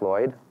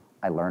hypocycloid.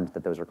 I learned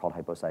that those are called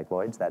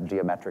hypocycloids, that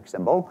geometric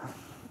symbol.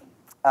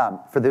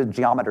 For the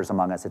geometers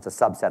among us, it's a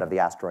subset of the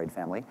asteroid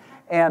family.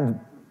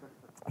 And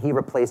he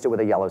replaced it with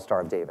a yellow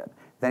Star of David.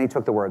 Then he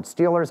took the word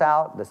Steelers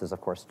out. This is,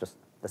 of course, just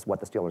what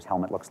the Steelers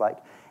helmet looks like,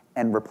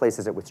 and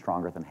replaces it with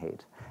stronger than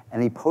hate.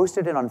 And he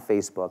posted it on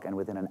Facebook, and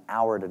within an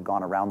hour it had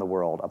gone around the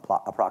world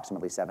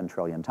approximately 7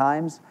 trillion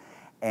times.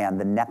 And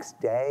the next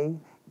day,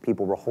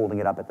 people were holding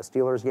it up at the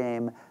Steelers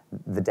game.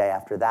 The day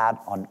after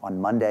that, on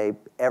Monday,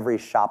 every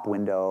shop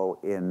window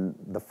in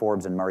the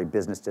Forbes and Murray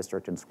Business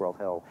District in Squirrel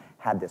Hill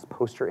had this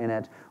poster in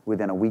it.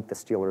 Within a week, the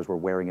Steelers were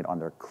wearing it on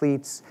their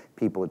cleats.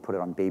 People had put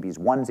it on babies'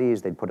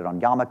 onesies. They'd put it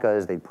on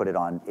yarmulkes. They'd put it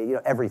on,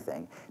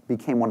 everything. It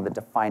became one of the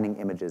defining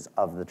images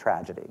of the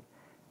tragedy.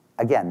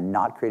 Again,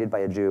 not created by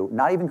a Jew,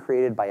 not even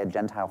created by a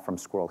Gentile from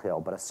Squirrel Hill,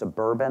 but a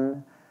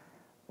suburban,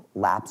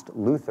 lapsed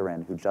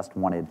Lutheran who just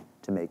wanted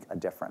to make a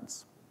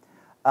difference.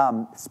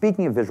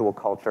 Speaking of visual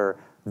culture,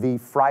 the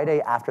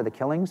Friday after the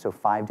killing, so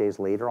 5 days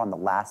later on the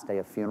last day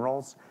of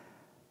funerals,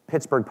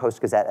 Pittsburgh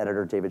Post-Gazette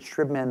editor David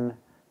Shribman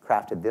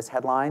crafted this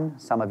headline.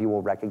 Some of you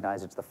will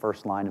recognize it's the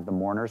first line of the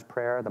mourner's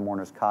prayer, the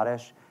mourner's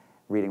Kaddish,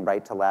 reading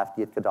right to left,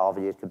 Yit Gadal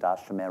v'Yit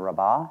Kadash Shemei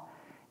Rabbah.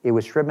 It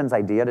was Shribman's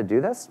idea to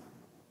do this.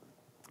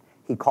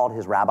 He called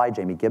his rabbi,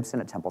 Jamie Gibson,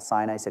 at Temple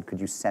Sinai, said,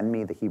 could you send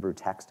me the Hebrew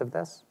text of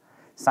this?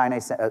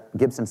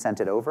 Gibson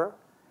sent it over.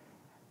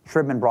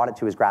 Shribman brought it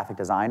to his graphic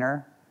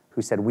designer,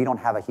 who said, we don't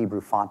have a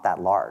Hebrew font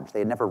that large. They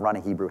had never run a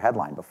Hebrew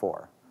headline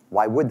before.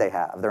 Why would they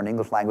have? They're an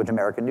English language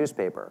American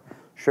newspaper.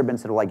 Shribman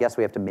said, well, I guess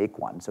we have to make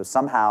one. So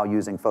somehow,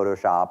 using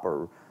Photoshop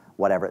or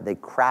whatever, they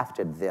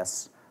crafted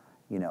this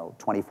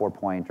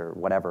 24-point or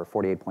whatever,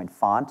 48-point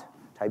font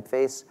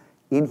typeface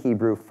in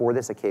Hebrew for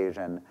this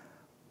occasion,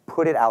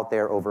 put it out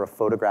there over a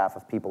photograph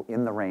of people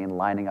in the rain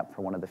lining up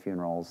for one of the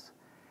funerals.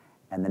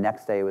 And the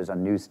next day it was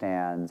on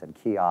newsstands and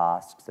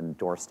kiosks and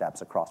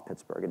doorsteps across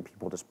Pittsburgh, and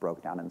people just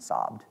broke down and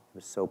sobbed. It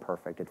was so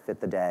perfect. It fit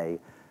the day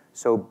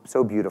so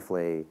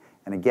beautifully,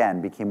 and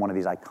again, became one of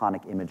these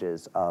iconic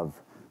images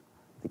of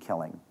the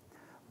killing.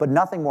 But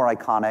nothing more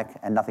iconic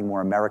and nothing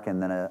more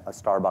American than a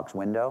Starbucks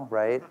window,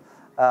 right?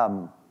 There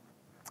are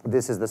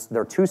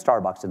 2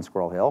 Starbucks in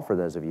Squirrel Hill, for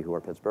those of you who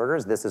are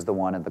Pittsburghers. This is the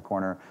one at the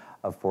corner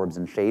of Forbes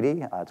and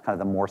Shady. It's kind of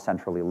the more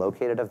centrally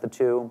located of the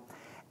 2.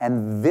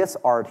 And this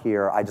art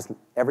here,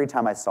 every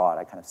time I saw it,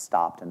 I kind of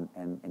stopped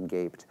and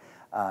gaped.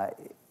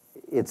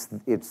 It's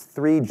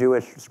 3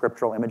 Jewish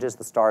scriptural images,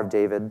 the Star of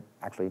David.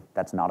 Actually,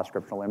 that's not a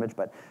scriptural image,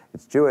 but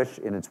it's Jewish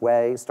in its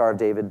way. Star of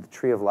David, the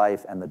Tree of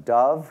Life, and the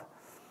dove,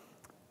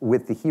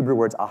 with the Hebrew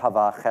words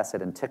ahava,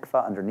 chesed, and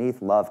tikva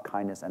underneath, love,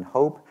 kindness, and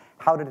hope.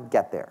 How did it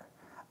get there?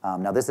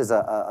 Now, this is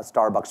a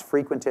Starbucks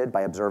frequented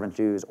by observant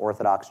Jews,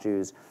 Orthodox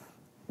Jews.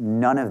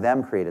 None of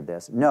them created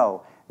this.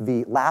 No,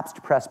 the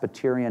lapsed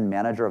Presbyterian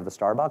manager of the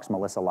Starbucks,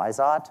 Melissa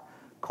Lizot,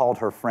 called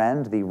her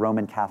friend, the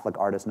Roman Catholic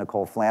artist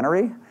Nicole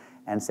Flannery,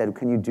 and said,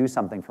 can you do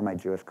something for my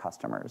Jewish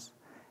customers?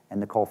 And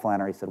Nicole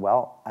Flannery said,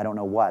 well, I don't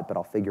know what, but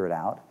I'll figure it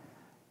out.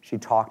 She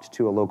talked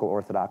to a local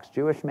Orthodox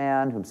Jewish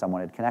man whom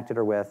someone had connected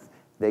her with.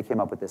 They came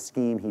up with this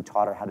scheme. He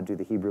taught her how to do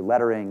the Hebrew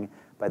lettering.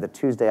 By the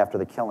Tuesday after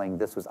the killing,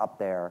 this was up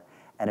there,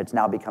 and it's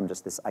now become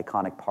just this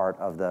iconic part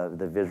of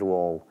the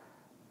visual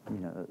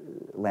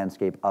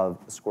landscape of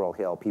Squirrel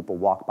Hill. People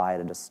walk by it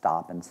and just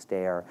stop and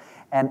stare.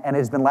 And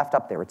it's been left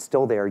up there. It's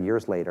still there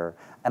years later.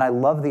 And I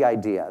love the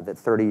idea that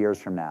 30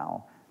 years from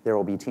now, there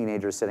will be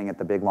teenagers sitting at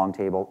the big long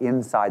table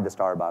inside the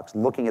Starbucks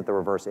looking at the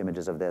reverse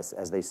images of this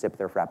as they sip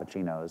their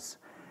Frappuccinos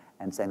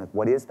and saying,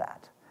 what is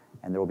that?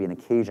 and there will be an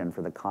occasion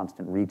for the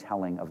constant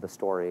retelling of the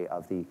story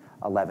of the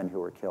 11 who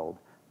were killed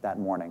that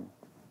morning.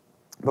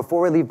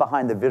 Before we leave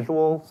behind the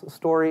visual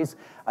stories,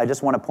 I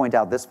just want to point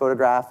out this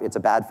photograph. It's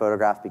a bad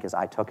photograph because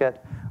I took it,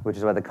 which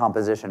is why the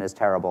composition is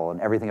terrible and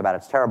everything about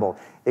it's terrible,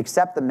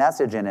 except the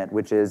message in it,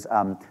 which is,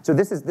 so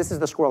this is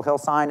the Squirrel Hill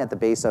sign at the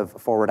base of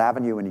Forward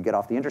Avenue when you get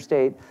off the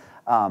interstate,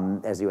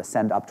 as you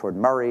ascend up toward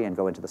Murray and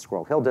go into the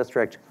Squirrel Hill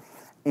district.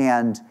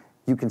 And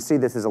you can see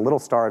this is a little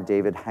Star of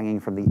David hanging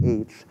from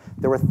the H.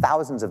 There were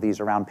thousands of these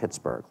around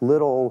Pittsburgh,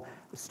 little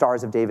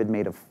Stars of David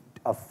made of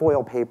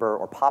foil paper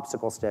or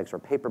popsicle sticks or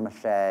paper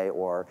mache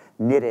or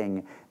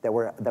knitting that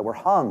were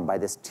hung by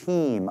this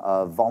team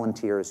of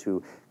volunteers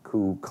who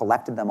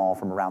collected them all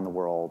from around the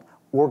world,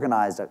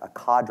 organized a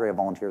cadre of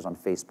volunteers on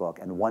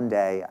Facebook, and one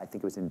day, I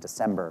think it was in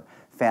December,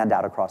 fanned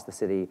out across the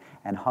city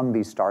and hung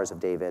these Stars of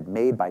David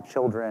made by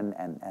children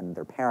and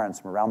their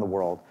parents from around the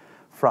world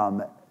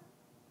from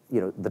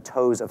the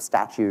toes of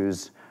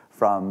statues,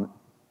 from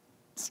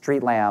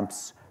street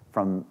lamps,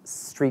 from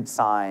street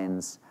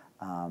signs,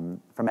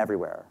 from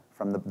everywhere,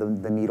 from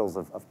the needles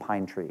of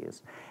pine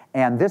trees.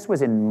 And this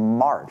was in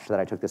March that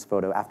I took this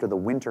photo after the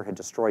winter had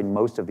destroyed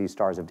most of these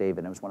Stars of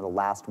David. It was one of the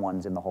last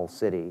ones in the whole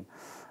city.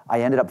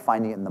 I ended up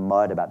finding it in the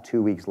mud about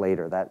 2 weeks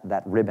later.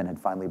 That ribbon had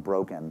finally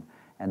broken,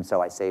 and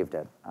so I saved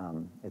it.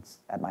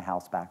 It's at my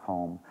house back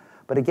home.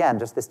 But again,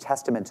 just this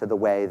testament to the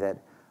way that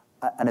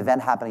an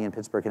event happening in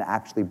Pittsburgh can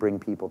actually bring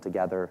people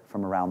together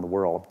from around the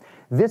world.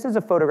 This is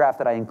a photograph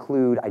that I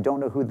include. I don't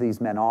know who these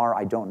men are.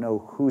 I don't know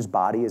whose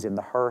body is in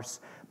the hearse,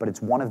 but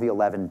it's one of the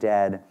 11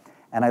 dead.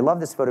 And I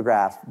love this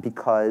photograph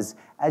because,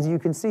 as you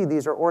can see,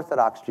 these are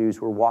Orthodox Jews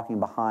who are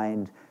walking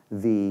behind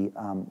the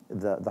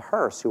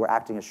hearse, who are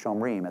acting as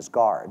shomrim, as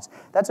guards.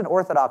 That's an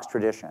Orthodox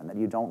tradition, that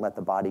you don't let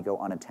the body go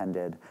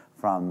unattended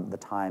from the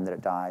time that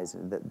it dies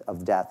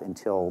of death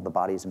until the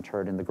body is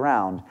interred in the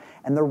ground.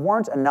 And there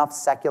weren't enough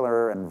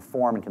secular and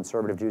Reform and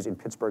conservative Jews in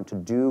Pittsburgh to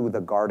do the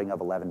guarding of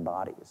 11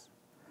 bodies.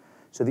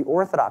 So the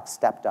Orthodox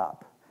stepped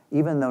up,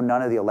 even though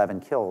none of the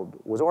 11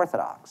 killed was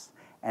Orthodox.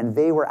 And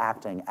they were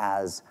acting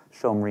as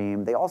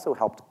shomrim. They also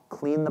helped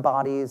clean the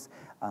bodies.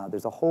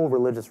 There's a whole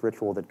religious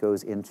ritual that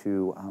goes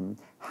into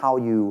how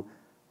you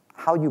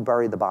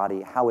bury the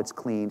body, how it's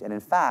cleaned. And in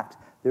fact,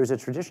 there's a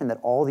tradition that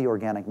all the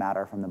organic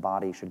matter from the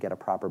body should get a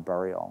proper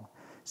burial.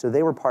 So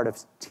they were part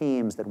of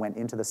teams that went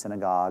into the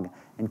synagogue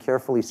and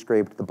carefully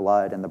scraped the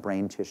blood and the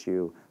brain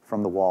tissue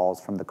from the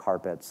walls, from the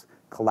carpets,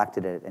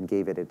 collected it, and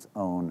gave it its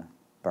own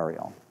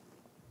burial.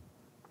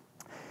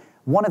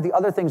 One of the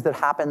other things that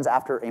happens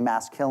after a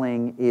mass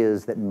killing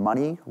is that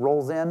money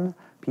rolls in.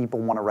 People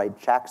want to write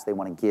checks. They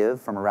want to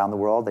give from around the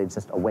world. It's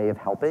just a way of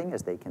helping,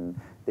 as they can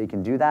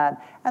do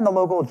that. And the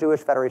local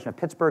Jewish Federation of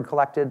Pittsburgh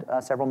collected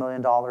several $1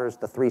 million.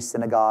 The 3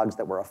 synagogues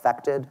that were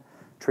affected,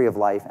 Tree of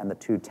Life and the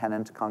 2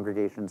 tenant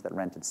congregations that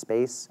rented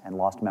space and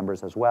lost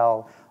members as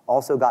well,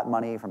 also got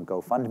money from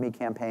GoFundMe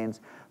campaigns.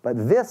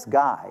 But this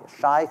guy,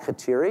 Shai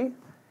Khatiri,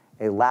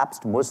 a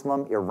lapsed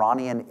Muslim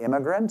Iranian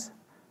immigrant,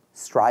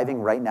 striving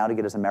right now to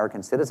get his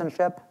American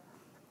citizenship,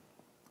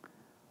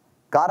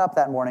 got up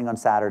that morning on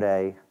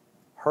Saturday,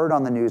 heard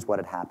on the news what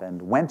had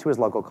happened, went to his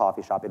local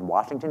coffee shop in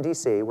Washington,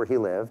 D.C., where he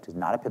lived, he's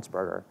not a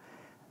Pittsburgher,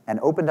 and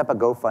opened up a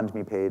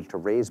GoFundMe page to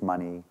raise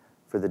money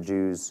for the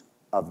Jews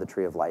of the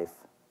Tree of Life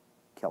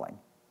killing.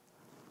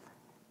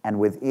 And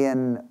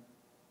within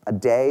a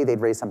day,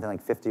 they'd raised something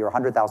like $50,000 or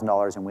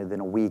 $100,000, and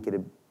within a week,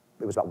 it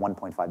was about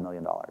 $1.5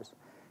 million.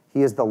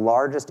 He is the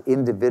largest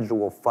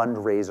individual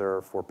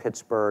fundraiser for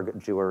Pittsburgh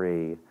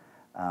Jewry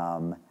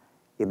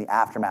in the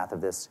aftermath of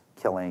this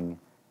killing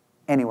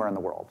anywhere in the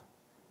world.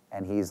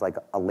 And he's like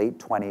a late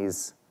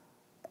 20s,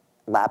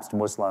 lapsed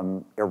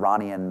Muslim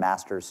Iranian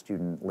master's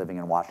student living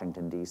in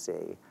Washington, D.C.,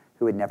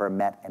 who had never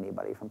met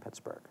anybody from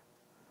Pittsburgh.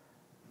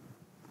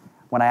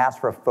 When I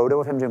asked for a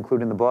photo of him to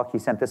include in the book, he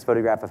sent this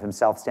photograph of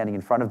himself standing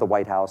in front of the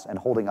White House and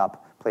holding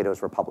up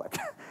Plato's Republic,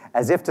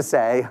 as if to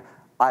say,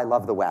 I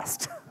love the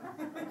West.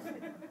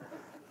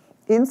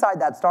 Inside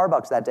that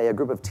Starbucks that day, a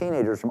group of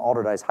teenagers from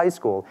Alderdice High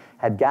School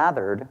had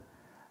gathered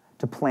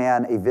to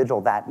plan a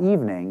vigil that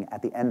evening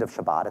at the end of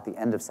Shabbat, at the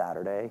end of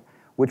Saturday,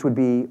 which would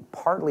be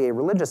partly a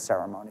religious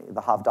ceremony,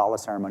 the Havdalah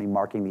ceremony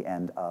marking the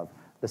end of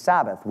the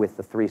Sabbath with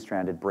the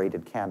 3-stranded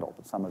braided candle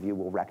that some of you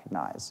will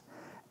recognize.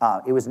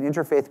 It was an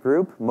interfaith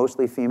group,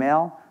 mostly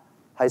female,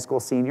 high school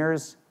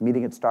seniors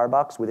meeting at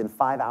Starbucks. Within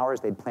 5 hours,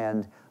 they'd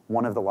planned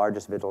one of the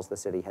largest vigils the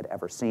city had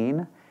ever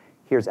seen.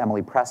 Here's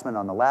Emily Pressman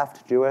on the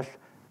left, Jewish.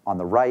 On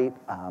the right,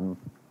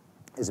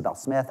 Isabel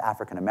Smith,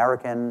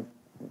 African-American,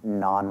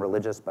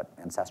 non-religious but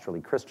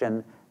ancestrally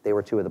Christian. They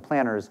were 2 of the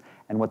planners,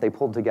 and what they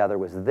pulled together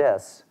was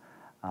this,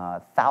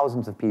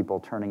 thousands of people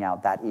turning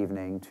out that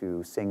evening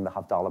to sing the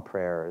Havdalah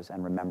prayers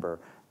and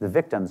remember the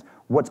victims.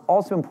 What's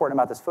also important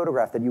about this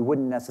photograph that you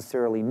wouldn't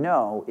necessarily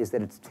know is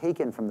that it's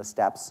taken from the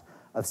steps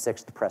of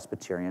 6th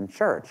Presbyterian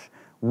Church,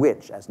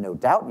 which, as no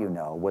doubt you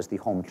know, was the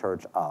home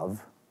church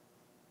of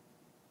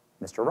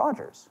Mr.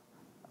 Rogers,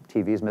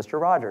 TV's Mr.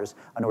 Rogers,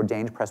 an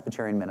ordained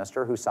Presbyterian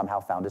minister who somehow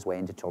found his way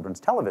into children's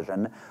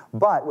television,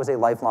 but was a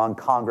lifelong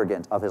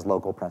congregant of his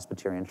local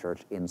Presbyterian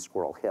church in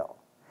Squirrel Hill.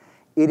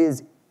 It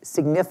is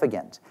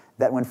significant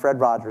that when Fred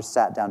Rogers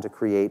sat down to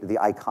create the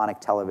iconic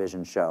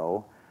television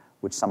show,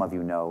 which some of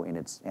you know in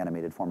its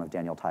animated form of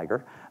Daniel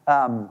Tiger,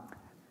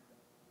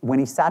 when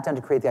he sat down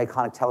to create the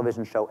iconic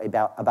television show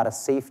about a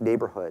safe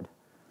neighborhood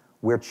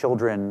where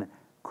children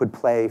could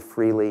play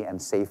freely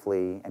and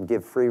safely and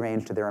give free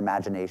range to their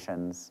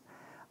imaginations,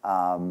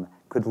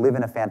 could live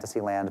in a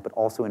fantasy land but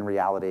also in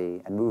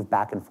reality and move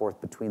back and forth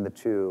between the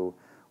two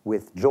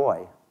with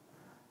joy,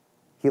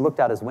 he looked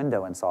out his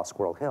window and saw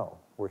Squirrel Hill,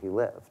 where he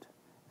lived,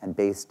 and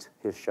based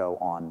his show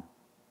on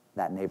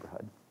that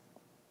neighborhood.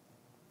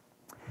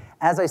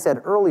 As I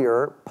said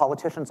earlier,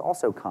 politicians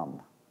also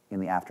come in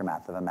the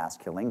aftermath of a mass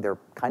killing. They're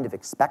kind of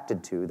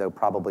expected to, though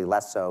probably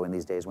less so in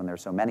these days when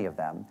there's so many of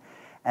them.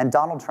 And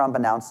Donald Trump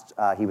announced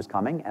he was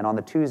coming, and on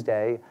the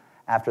Tuesday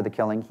after the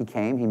killing, he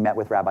came. He met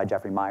with Rabbi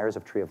Jeffrey Myers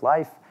of Tree of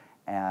Life,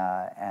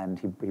 and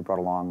he brought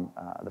along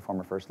the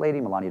former First Lady,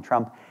 Melania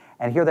Trump.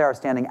 And here they are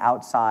standing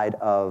outside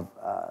of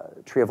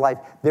Tree of Life.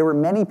 There were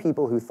many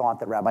people who thought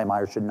that Rabbi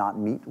Myers should not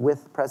meet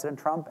with President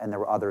Trump, and there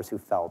were others who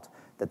felt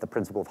that the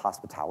principle of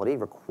hospitality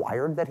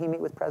required that he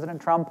meet with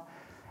President Trump.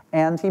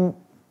 And he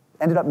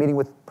ended up meeting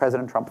with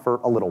President Trump for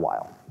a little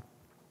while.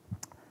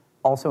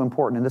 Also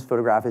important in this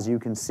photograph, as you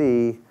can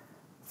see,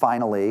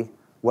 finally,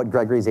 what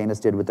Gregory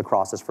Zanis did with the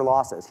Crosses for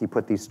Losses. He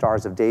put these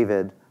Stars of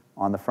David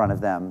on the front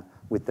of them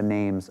with the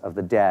names of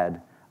the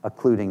dead,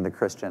 occluding the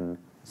Christian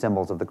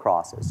symbols of the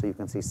crosses. So you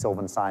can see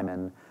Sylvan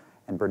Simon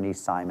and Bernice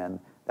Simon.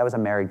 That was a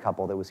married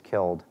couple that was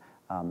killed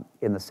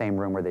in the same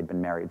room where they'd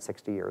been married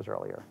 60 years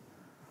earlier.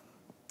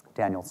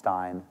 Daniel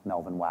Stein,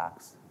 Melvin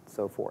Wax,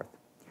 so forth.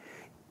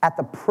 At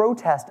the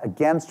protest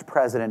against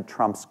President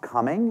Trump's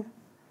coming,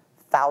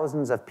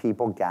 thousands of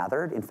people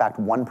gathered. In fact,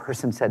 one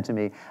person said to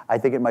me, I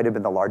think it might have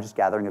been the largest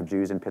gathering of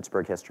Jews in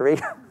Pittsburgh history.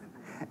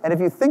 And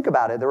if you think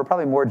about it, there were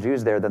probably more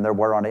Jews there than there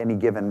were on any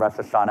given Rosh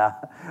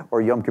Hashanah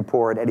or Yom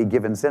Kippur at any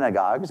given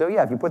synagogue. So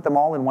yeah, if you put them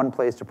all in one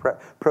place to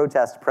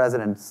protest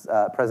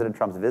President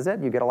Trump's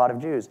visit, you get a lot of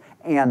Jews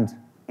and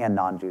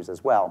non-Jews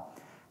as well.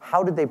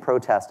 How did they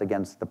protest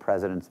against the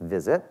president's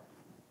visit?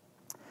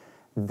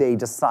 They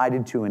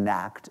decided to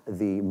enact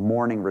the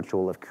mourning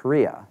ritual of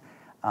Korea.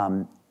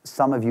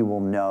 Some of you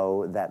will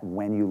know that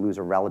when you lose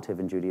a relative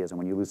in Judaism,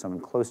 when you lose someone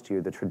close to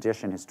you, the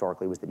tradition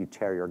historically was that you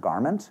tear your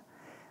garment.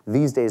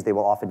 These days, they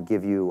will often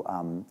give you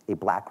a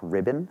black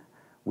ribbon,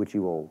 which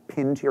you will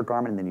pin to your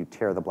garment, and then you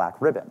tear the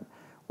black ribbon.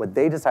 What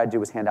they decided to do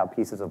was hand out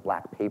pieces of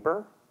black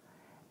paper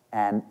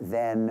and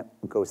then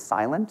go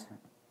silent.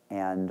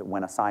 And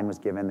when a sign was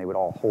given, they would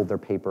all hold their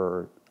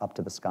paper up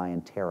to the sky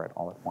and tear it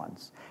all at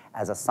once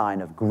as a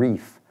sign of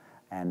grief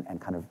and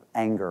kind of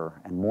anger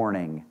and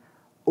mourning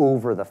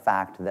over the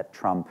fact that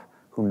Trump,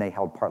 whom they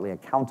held partly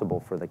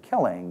accountable for the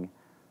killing,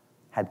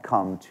 had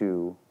come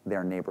to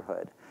their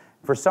neighborhood.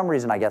 For some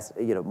reason, I guess,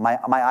 my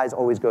eyes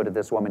always go to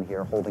this woman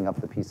here holding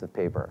up the piece of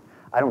paper.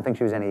 I don't think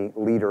she was any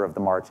leader of the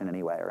march in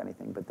any way or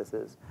anything, but this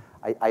is,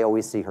 I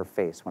always see her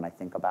face when I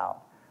think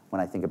about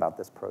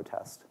this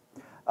protest.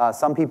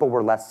 Some people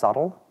were less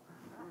subtle.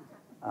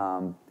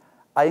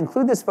 I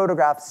include this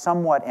photograph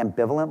somewhat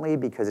ambivalently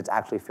because it's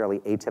actually fairly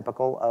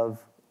atypical of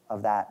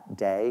that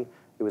day.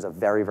 It was a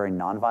very, very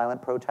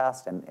nonviolent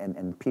protest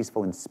and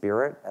peaceful in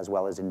spirit as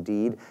well as in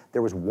deed.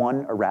 There was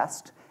one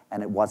arrest,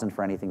 and it wasn't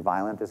for anything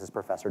violent. This is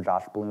Professor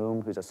Josh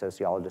Bloom, who's a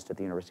sociologist at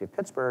the University of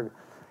Pittsburgh.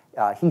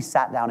 He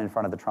sat down in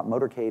front of the Trump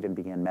motorcade and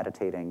began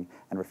meditating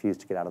and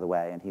refused to get out of the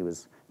way, and he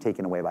was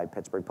taken away by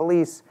Pittsburgh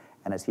police,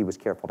 and as he was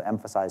careful to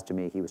emphasize to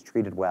me, he was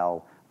treated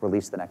well,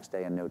 released the next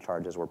day, and no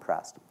charges were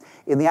pressed.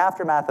 In the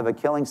aftermath of a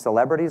killing,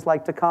 celebrities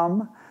like to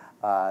come.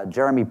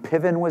 Jeremy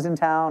Piven was in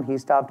town. He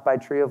stopped by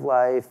Tree of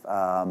Life.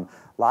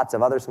 Lots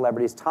of other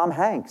celebrities. Tom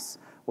Hanks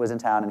was in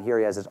town, and here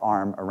he has his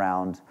arm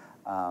around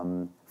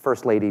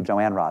First Lady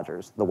Joanne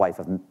Rogers, the wife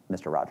of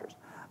Mr. Rogers,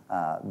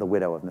 the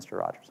widow of Mr.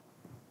 Rogers.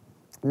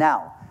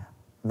 Now,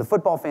 the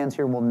football fans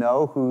here will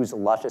know whose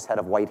luscious head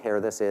of white hair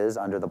this is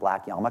under the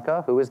black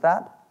yarmulke. Who is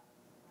that?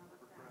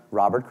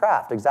 Robert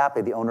Kraft,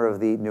 exactly, the owner of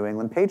the New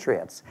England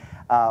Patriots.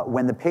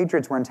 When the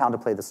Patriots were in town to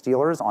play the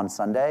Steelers on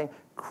Sunday,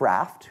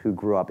 Kraft, who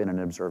grew up in an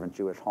observant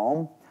Jewish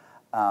home,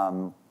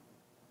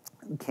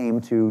 came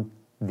to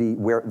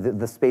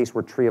the space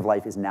where Tree of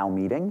Life is now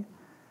meeting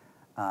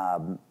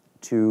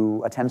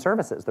to attend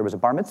services. There was a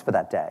bar mitzvah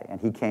that day, and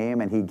he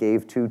came and he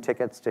gave 2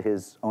 tickets to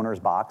his owner's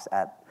box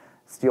at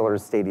Steelers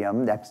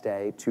Stadium next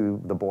day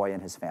to the boy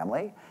and his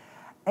family,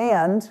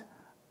 and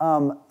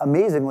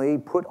amazingly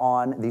put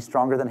on the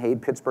Stronger Than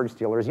Hate Pittsburgh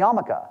Steelers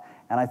yarmulke.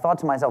 And I thought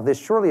to myself, this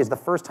surely is the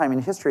first time in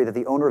history that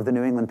the owner of the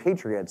New England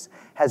Patriots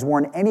has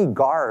worn any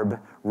garb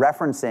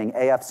referencing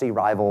AFC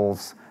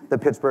rivals, the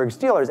Pittsburgh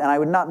Steelers. And I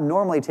would not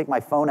normally take my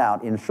phone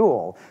out in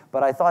shul,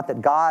 but I thought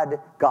that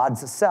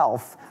God's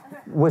self,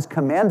 was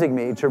commanding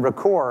me to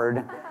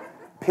record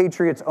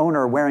Patriots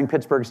owner wearing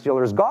Pittsburgh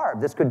Steelers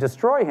garb. This could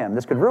destroy him.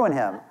 This could ruin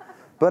him.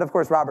 But of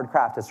course, Robert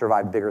Kraft has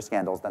survived bigger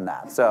scandals than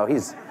that, so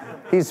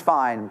he's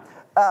fine.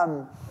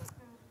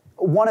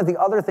 One of the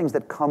other things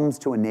that comes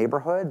to a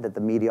neighborhood that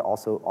the media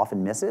also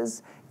often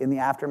misses in the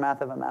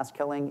aftermath of a mass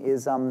killing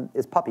is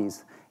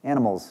puppies,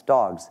 animals,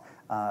 dogs.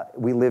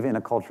 We live in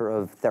a culture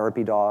of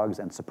therapy dogs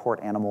and support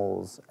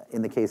animals.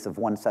 In the case of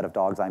one set of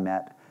dogs I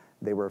met,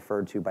 they were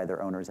referred to by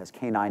their owners as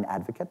canine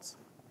advocates.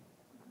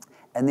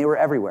 And they were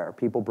everywhere.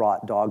 People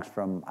brought dogs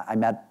from, I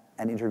met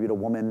and interviewed a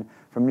woman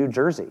from New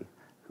Jersey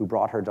who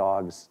brought her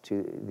dogs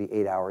to the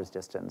 8 hours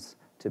distance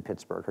to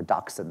Pittsburgh, her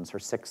dachshunds, her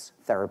 6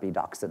 therapy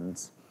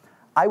dachshunds.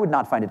 I would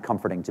not find it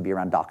comforting to be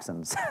around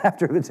dachshunds,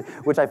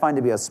 which I find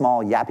to be a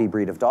small yappy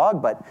breed of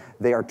dog, but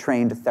they are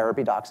trained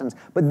therapy dachshunds.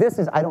 But this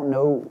is, I don't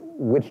know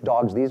which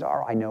dogs these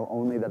are. I know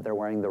only that they're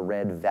wearing the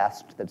red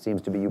vest that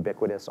seems to be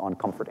ubiquitous on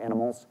comfort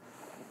animals.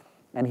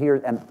 And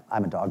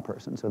I'm a dog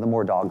person, so the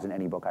more dogs in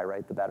any book I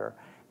write, the better.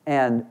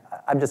 And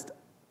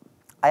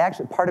I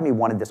actually, part of me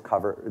wanted this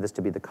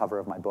to be the cover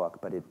of my book,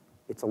 but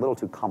it's a little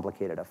too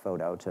complicated a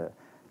photo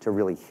to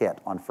really hit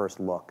on first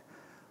look.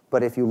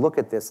 But if you look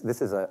at this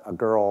is a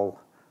girl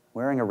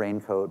wearing a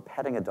raincoat,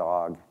 petting a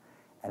dog,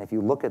 and if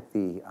you look at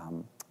the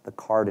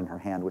card in her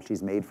hand, which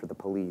she's made for the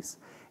police,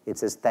 it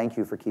says, "Thank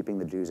you for keeping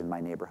the Jews in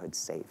my neighborhood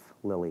safe,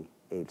 Lily,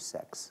 age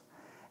 6."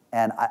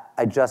 And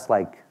I just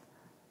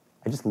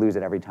lose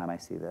it every time I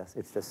see this.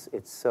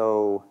 It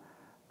so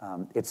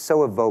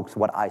evokes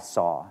what I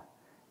saw.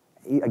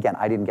 Again,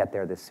 I didn't get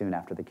there this soon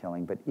after the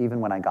killing, but even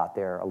when I got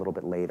there a little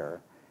bit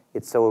later,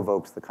 it so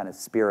evokes the kind of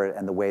spirit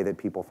and the way that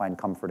people find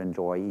comfort and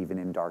joy even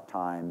in dark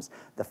times.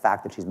 The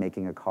fact that she's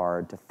making a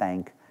card to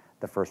thank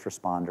the first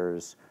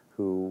responders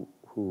who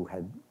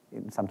had,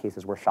 in some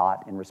cases, were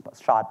shot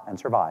and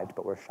survived,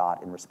 but were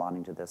shot in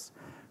responding to this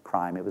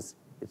crime. It's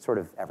sort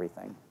of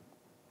everything.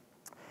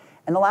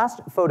 And the last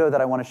photo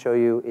that I want to show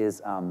you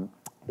is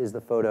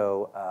the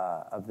photo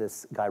of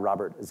this guy,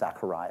 Robert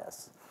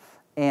Zacharias.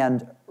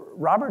 And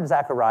Robert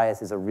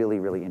Zacharias is a really,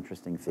 really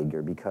interesting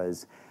figure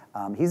because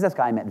he's this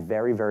guy I met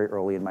very, very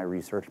early in my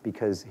research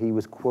because he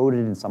was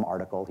quoted in some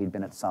article. He'd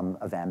been at some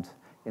event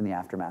in the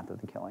aftermath of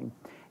the killing.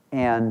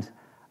 And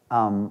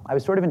I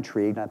was sort of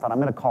intrigued, and I thought, I'm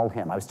going to call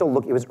him. I was still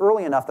it was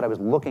early enough that I was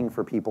looking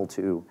for people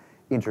to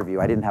interview.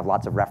 I didn't have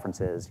lots of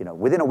references.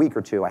 Within a week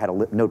or two, I had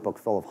a notebook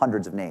full of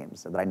hundreds of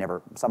names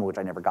that some of which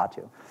I never got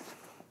to.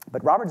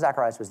 But Robert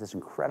Zacharias was this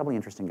incredibly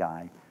interesting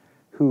guy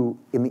who,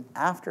 in the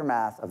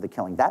aftermath of the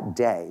killing, that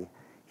day,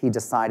 he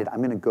decided,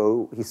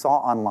 he saw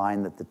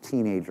online that the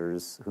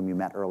teenagers whom you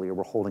met earlier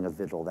were holding a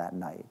vigil that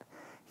night.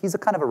 He's a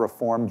kind of a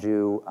Reform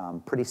Jew,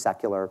 pretty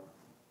secular,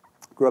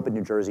 grew up in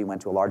New Jersey,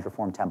 went to a large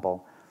Reform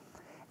temple,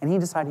 and he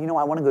decided,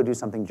 I want to go do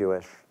something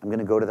Jewish. I'm going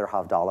to go to their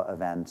Havdalah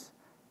event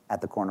at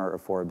the corner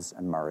of Forbes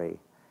and Murray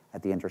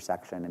at the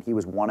intersection, and he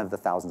was one of the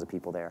thousands of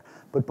people there.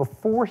 But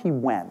before he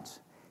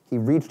went, he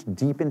reached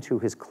deep into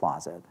his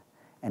closet,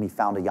 and he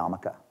found a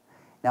yarmulke.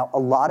 Now, a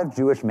lot of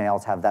Jewish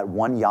males have that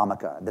one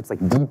yarmulke that's like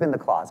deep in the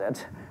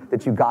closet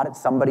that you got at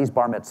somebody's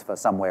bar mitzvah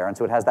somewhere, and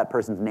so it has that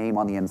person's name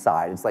on the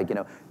inside. It's like,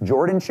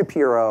 Jordan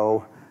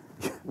Shapiro,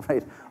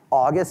 right,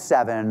 August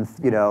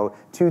 7th,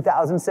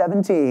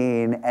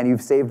 2017, and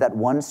you've saved that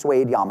one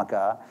suede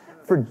yarmulke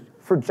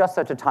for just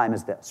such a time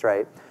as this,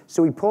 right?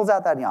 So he pulls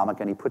out that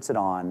yarmulke and he puts it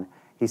on.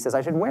 He says,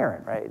 I should wear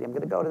it, right? I'm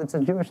going to go it's a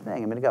Jewish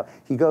thing. I'm going to go.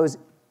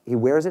 He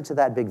wears it to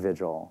that big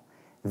vigil.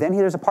 Then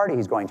there's a party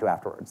he's going to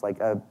afterwards, like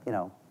a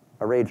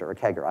rager, a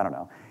kegger, I don't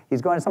know.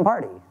 He's going to some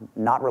party,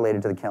 not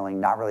related to the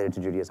killing, not related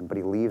to Judaism, but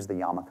he leaves the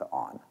yarmulke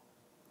on.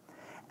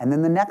 And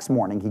then the next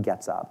morning he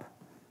gets up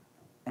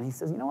and he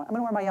says, I'm going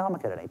to wear my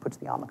yarmulke today. He puts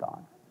the yarmulke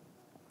on.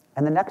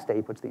 And the next day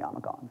he puts the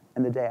yarmulke on,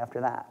 and the day after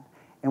that.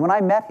 And when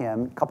I met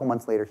him, a couple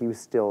months later, he was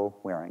still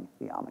wearing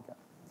the yarmulke.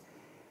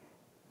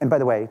 And by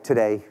the way,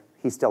 today,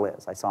 he still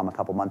is. I saw him a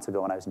couple months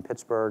ago when I was in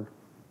Pittsburgh.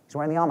 He's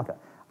wearing the yarmulke.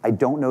 I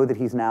don't know that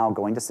he's now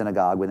going to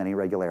synagogue with any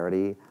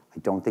regularity. I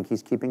don't think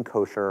he's keeping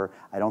kosher.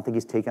 I don't think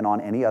he's taken on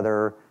any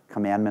other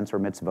commandments or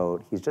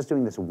mitzvot. He's just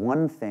doing this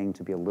one thing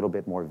to be a little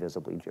bit more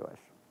visibly Jewish.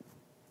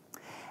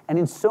 And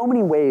in so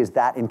many ways,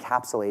 that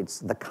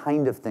encapsulates the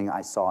kind of thing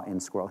I saw in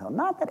Squirrel Hill.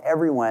 Not that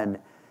everyone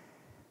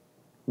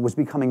was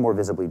becoming more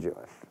visibly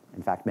Jewish.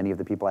 In fact, many of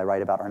the people I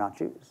write about are not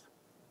Jews.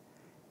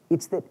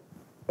 It's that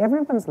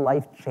everyone's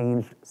life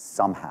changed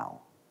somehow,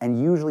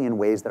 and usually in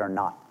ways that are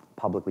not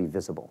publicly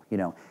visible.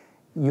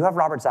 You have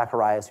Robert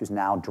Zacharias, who's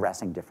now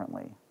dressing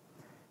differently.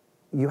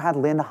 You had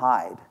Lynn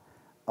Hyde,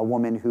 a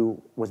woman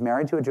who was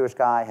married to a Jewish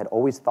guy, had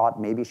always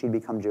thought maybe she'd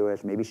become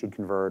Jewish, maybe she'd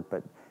convert,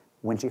 but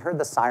when she heard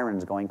the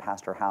sirens going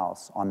past her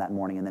house on that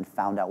morning and then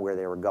found out where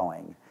they were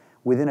going,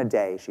 within a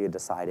day she had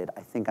decided,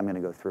 I think I'm going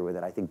to go through with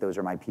it. I think those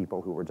are my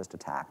people who were just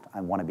attacked.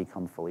 I want to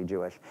become fully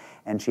Jewish.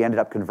 And she ended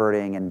up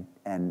converting,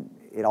 and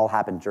it all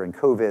happened during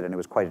COVID, and it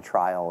was quite a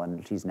trial,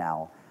 and she's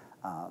now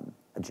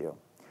a Jew.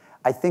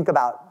 I think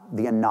about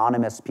the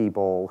anonymous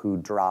people who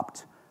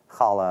dropped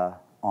challah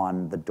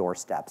on the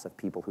doorsteps of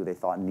people who they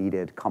thought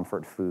needed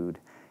comfort food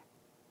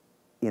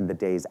in the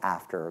days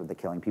after the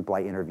killing. People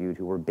I interviewed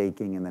who were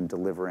baking and then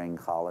delivering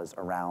challahs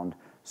around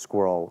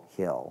Squirrel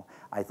Hill.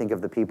 I think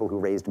of the people who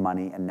raised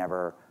money and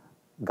never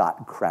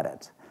got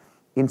credit.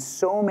 In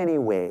so many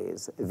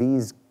ways,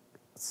 these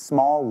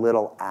small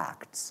little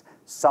acts,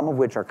 some of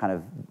which are kind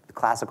of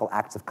classical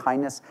acts of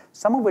kindness,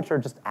 some of which are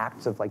just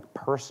acts of like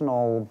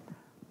personal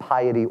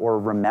piety or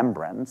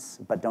remembrance,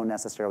 but don't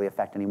necessarily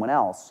affect anyone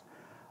else,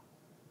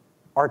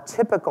 are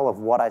typical of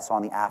what I saw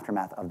in the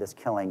aftermath of this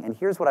killing. And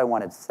here's what I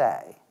wanted to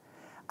say.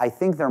 I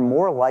think they're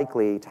more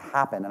likely to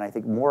happen, and I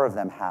think more of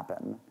them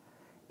happen,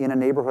 in a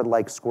neighborhood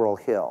like Squirrel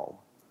Hill,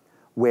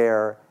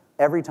 where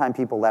every time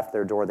people left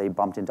their door, they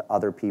bumped into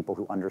other people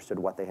who understood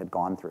what they had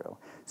gone through.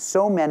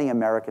 So many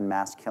American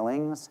mass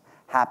killings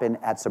happen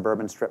at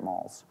suburban strip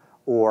malls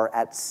or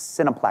at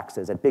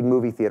cineplexes, at big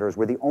movie theaters,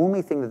 where the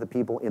only thing that the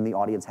people in the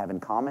audience have in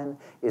common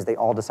is they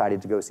all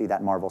decided to go see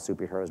that Marvel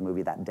superheroes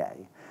movie that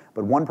day.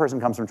 But one person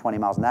comes from 20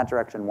 miles in that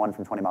direction, one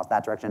from 20 miles in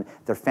that direction.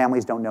 Their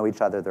families don't know each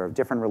other. They're of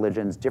different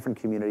religions, different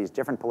communities,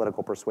 different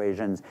political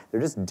persuasions.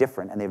 They're just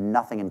different, and they have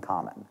nothing in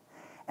common.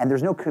 And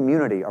there's no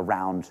community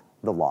around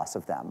the loss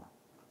of them.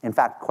 In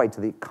fact, quite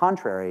to the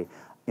contrary,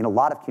 in a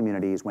lot of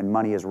communities, when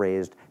money is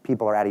raised,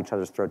 people are at each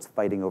other's throats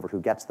fighting over who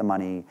gets the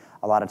money.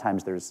 A lot of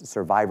times there's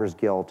survivor's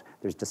guilt,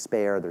 there's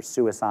despair, there's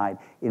suicide.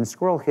 In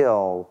Squirrel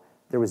Hill,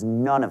 there was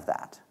none of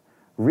that.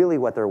 Really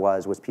what there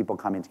was people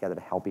coming together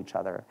to help each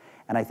other.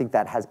 And I think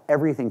that has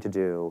everything to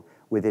do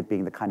with it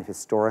being the kind of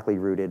historically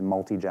rooted,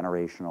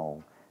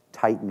 multi-generational,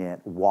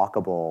 tight-knit,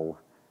 walkable,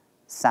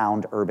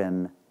 sound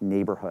urban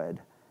neighborhood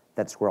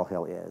that Squirrel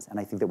Hill is. And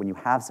I think that when you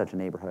have such a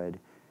neighborhood,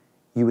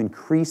 you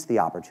increase the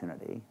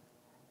opportunity,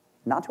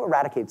 not to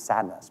eradicate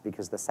sadness,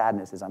 because the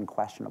sadness is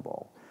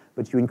unquestionable,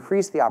 but you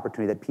increase the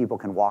opportunity that people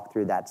can walk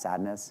through that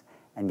sadness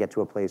and get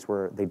to a place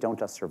where they don't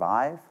just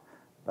survive,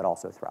 but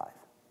also thrive.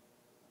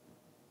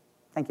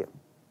 Thank you.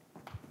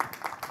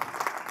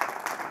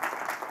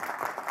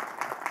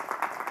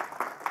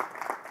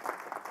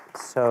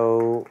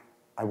 So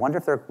I wonder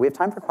if we have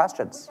time for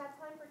questions. We've got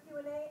time for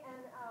Q&A,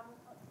 and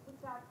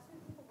we've got two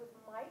people with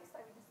mics. I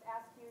would just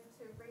ask you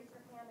to raise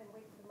your hand and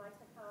wait for the mic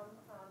to come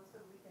so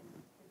we can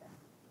do that.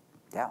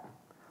 Yeah.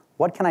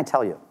 What can I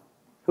tell you?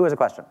 Who has a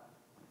question?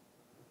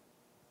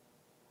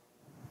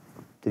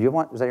 Did you have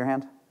one? Was that your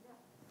hand?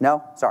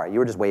 No? Sorry, you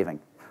were just waving.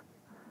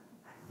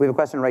 We have a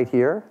question right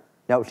here.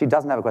 No, she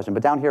doesn't have a question,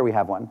 but down here we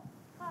have one.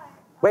 Hi.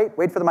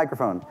 Wait for the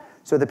microphone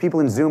so the people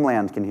in Zoom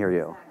land can hear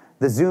you.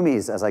 The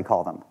Zoomies, as I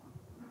call them.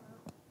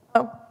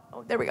 Oh,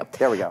 there we go.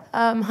 There we go.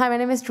 Hi, my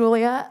name is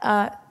Julia.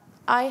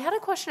 I had a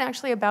question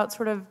actually about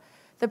sort of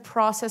the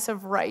process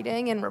of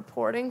writing and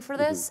reporting for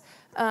this.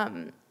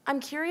 I'm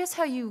curious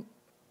how you,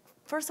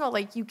 first of all,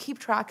 like you keep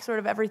track sort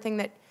of everything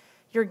that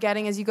you're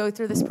getting as you go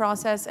through this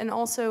process, and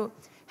also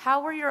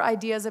how were your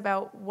ideas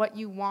about what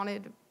you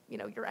wanted,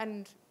 your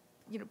end,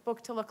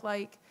 book to look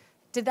like?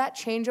 Did that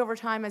change over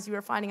time as you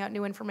were finding out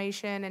new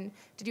information, and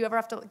did you ever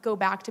have to go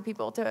back to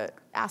people to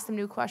ask them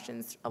new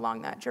questions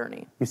along that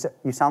journey?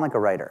 You sound like a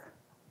writer.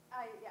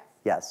 Yes.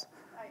 Yes.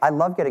 I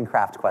love getting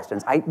craft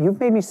questions. You've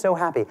made me so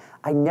happy.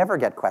 I never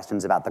get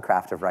questions about the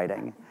craft of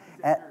writing.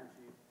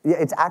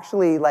 It's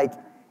actually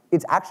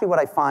what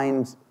I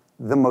find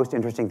the most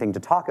interesting thing to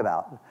talk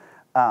about.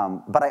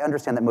 But I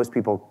understand that most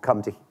people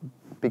come to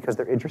because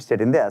they're interested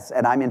in this,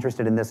 and I'm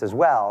interested in this as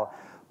well.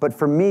 But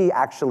for me,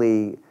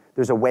 actually,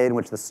 there's a way in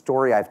which the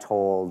story I've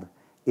told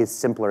is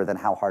simpler than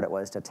how hard it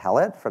was to tell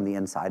it from the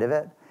inside of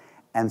it.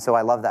 And so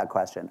I love that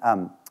question.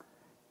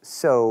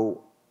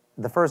 So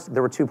there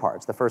were two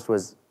parts. The first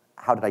was,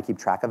 how did I keep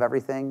track of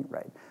everything?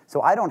 Right.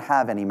 So I don't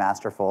have any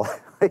masterful,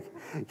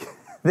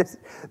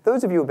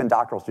 those of you who have been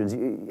doctoral students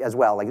as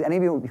well, like any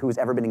of you who's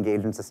ever been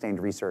engaged in sustained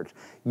research,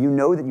 you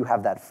know that you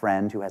have that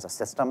friend who has a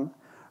system,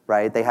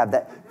 right? They have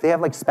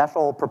like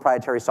special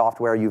proprietary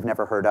software you've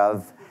never heard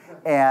of.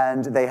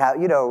 And they have,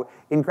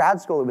 in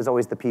grad school, it was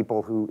always the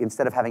people who,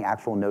 instead of having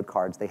actual note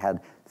cards, they had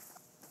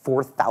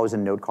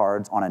 4,000 note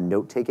cards on a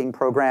note-taking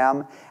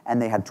program, and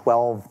they had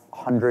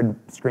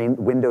 1,200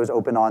 windows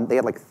open on, they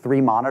had like 3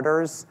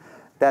 monitors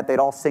that they'd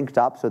all synced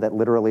up so that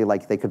literally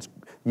like they could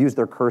use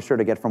their cursor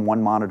to get from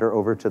one monitor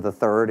over to the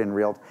third in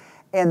real,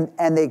 and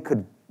they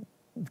could,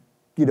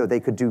 they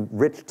could do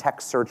rich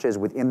text searches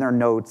within their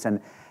notes, and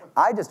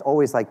I just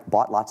always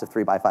bought lots of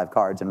 3x5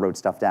 cards and wrote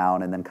stuff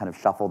down and then kind of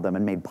shuffled them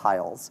and made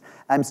piles.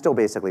 I'm still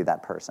basically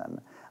that person.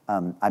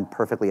 I'm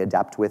perfectly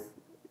adept with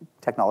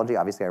technology.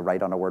 Obviously, I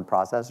write on a word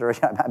processor.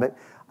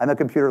 I'm a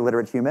computer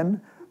literate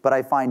human, but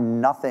I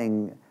find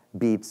nothing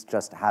beats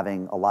just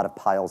having a lot of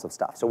piles of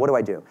stuff. So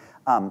what do?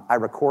 I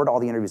record all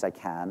the interviews I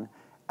can.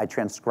 I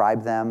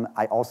transcribe them.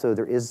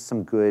 There is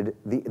some good,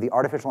 the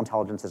artificial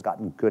intelligence has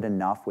gotten good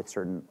enough with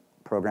certain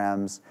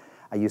programs.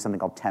 I use something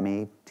called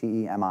Temi,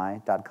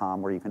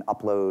 TEMI.com, where you can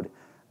upload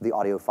the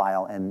audio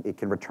file and it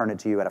can return it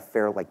to you at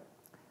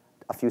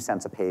a few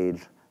cents a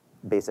page,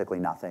 basically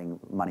nothing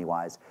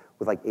money-wise,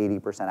 with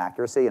 80%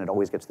 accuracy, and it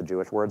always gets the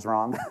Jewish words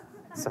wrong.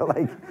 So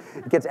it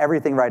gets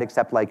everything right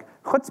except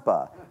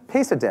chutzpah,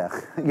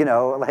 pesadich,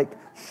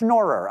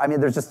 schnorrer. I mean,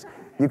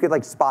 you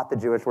could spot the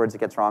Jewish words it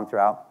gets wrong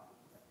throughout.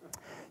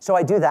 So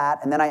I do that,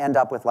 and then I end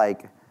up with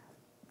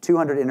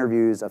 200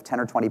 interviews of 10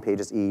 or 20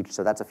 pages each,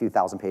 so that's a few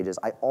thousand pages.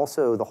 I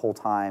also, the whole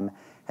time,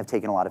 have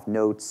taken a lot of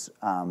notes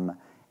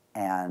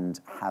and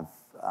have,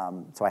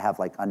 so I have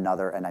like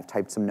another, and I've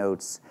typed some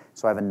notes,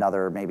 so I have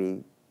another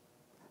maybe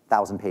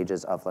 1,000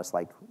 pages of just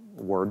like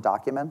Word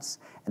documents,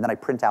 and then I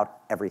print out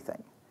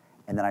everything,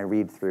 and then I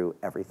read through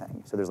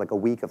everything. So there's like a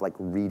week of like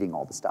reading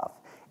all the stuff.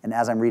 And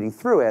as I'm reading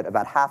through it,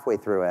 about halfway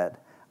through it,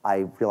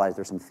 I realize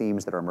there's some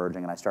themes that are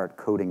emerging, and I start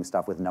coding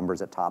stuff with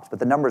numbers at tops. But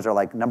the numbers are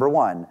like, number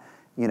 1,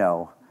 you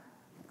know,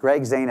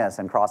 Greg Zanis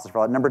and crosses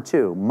for, number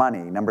 2,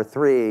 money, number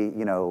 3,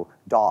 you know,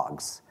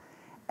 dogs.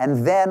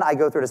 And then I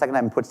go through it a second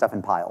time and put stuff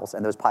in piles,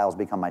 and those piles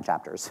become my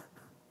chapters.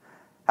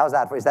 How's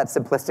that? Is that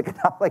simplistic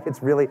enough? Like,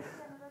 it's really...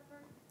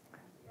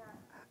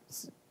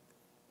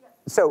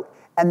 So,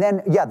 and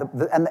then, yeah,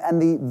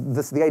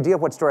 the idea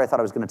of what story I thought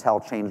I was going to tell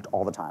changed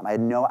all the time. I had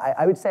no,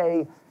 I would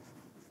say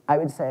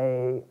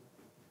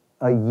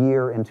a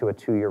year into a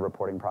 2-year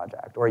reporting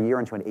project, or a year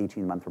into an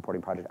 18-month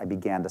reporting project, I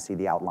began to see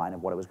the outline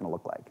of what it was going to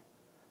look like.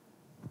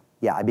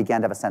 Yeah, I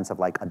began to have a sense of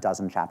like a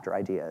dozen chapter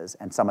ideas,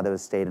 and some of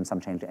those stayed and some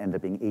changed and ended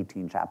up being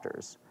 18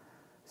 chapters.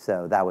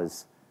 So that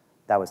was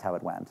how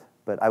it went.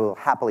 But I will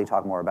happily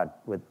talk more about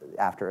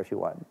after if you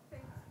want.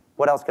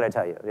 What else could I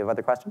tell you? Do you have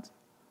other questions?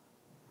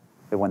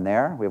 We have one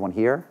there. We have one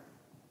here.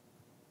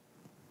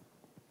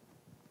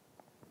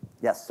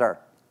 Yes, sir.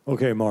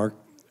 Okay, Mark.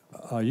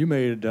 You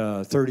made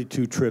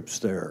 32 trips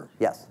there.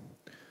 Yes.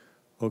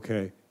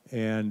 Okay,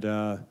 and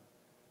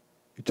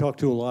you talked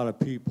to a lot of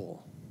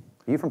people.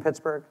 Are you from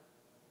Pittsburgh?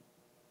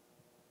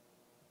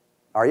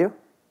 Are you?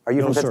 Are you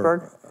No, from sir.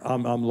 Pittsburgh?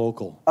 I'm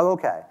local. Oh,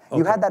 okay.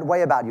 You had that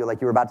way about you,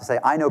 like you were about to say,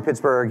 I know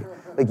Pittsburgh.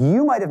 Like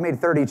you might have made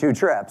 32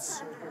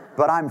 trips,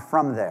 but I'm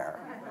from there.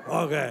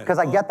 Okay. Because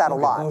I get that a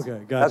lot.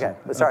 Okay, gotcha.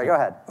 Okay, sorry, go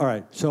ahead. All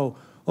right, so,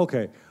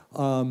 okay.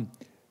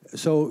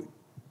 So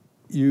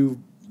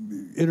you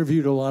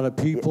interviewed a lot of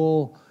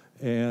people,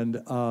 and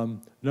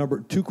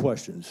 2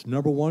 questions.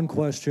 Number 1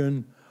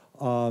 question,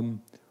 were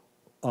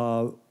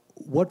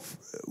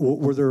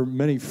there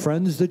many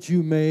friends that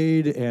you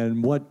made,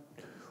 and what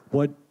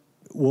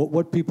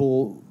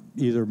people,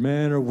 either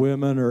men or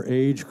women or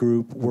age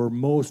group, were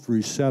most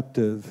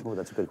receptive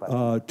That's a good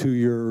question. to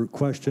your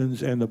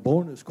questions? And the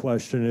bonus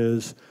question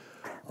is,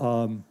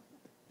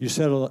 you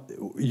said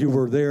you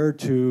were there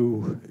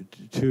to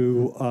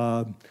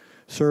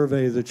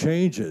survey the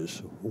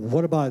changes.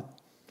 What about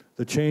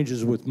the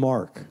changes with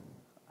Mark?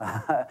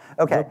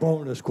 Okay. The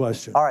bonus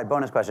question. All right,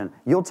 bonus question.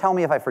 You'll tell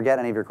me if I forget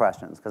any of your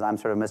questions, because I'm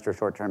sort of Mr.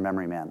 Short-Term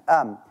Memory Man.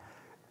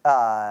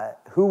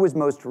 Who was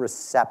most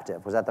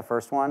receptive? Was that the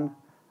first one?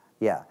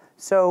 Yeah.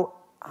 So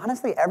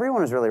honestly,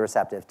 everyone was really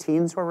receptive.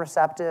 Teens were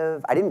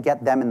receptive. I didn't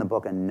get them in the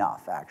book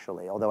enough,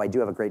 actually, although I do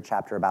have a great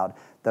chapter about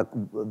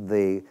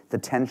the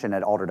tension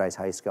at Alderdice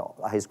High School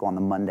on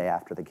the Monday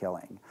after the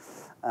killing.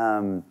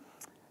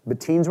 But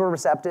teens were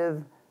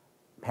receptive.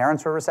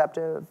 Parents were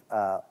receptive.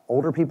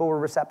 Older people were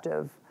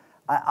receptive.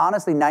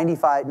 Honestly, 90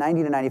 to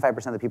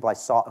 95% of the people I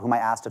saw, whom I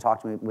asked to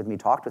talk with me,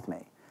 talked with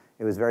me.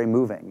 It was very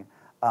moving.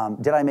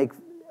 And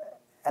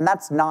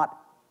that's not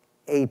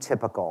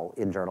atypical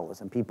in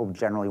journalism. People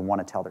generally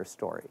want to tell their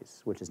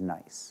stories, which is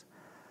nice.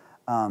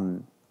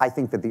 I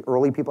think that the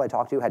early people I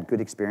talked to had good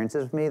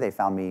experiences with me. They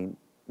found me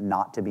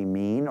not to be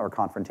mean or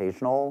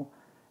confrontational,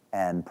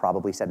 and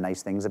probably said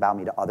nice things about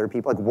me to other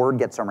people. Like, word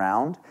gets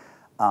around.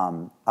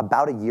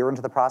 About a year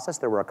into the process,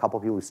 there were a couple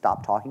people who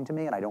stopped talking to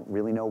me, and I don't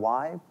really know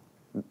why.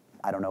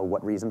 I don't know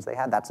what reasons they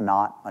had. That's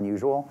not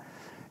unusual.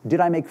 Did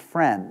I make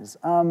friends?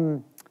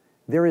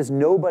 There is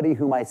nobody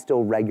whom I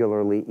still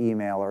regularly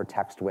email or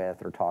text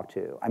with or talk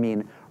to. I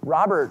mean,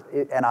 Robert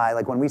and I,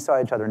 like when we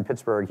saw each other in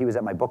Pittsburgh, he was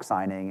at my book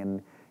signing,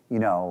 and you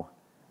know,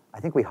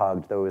 I think we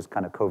hugged those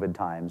kind of COVID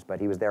times,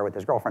 but he was there with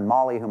his girlfriend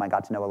Molly, whom I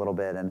got to know a little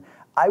bit, and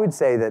I would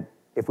say that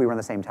if we were in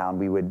the same town,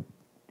 we would,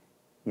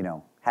 you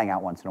know, hang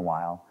out once in a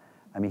while.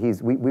 I mean,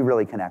 we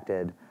really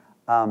connected.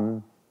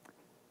 Other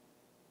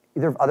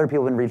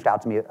people have reached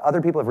out to me. Other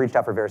people have reached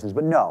out for various things,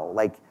 but no,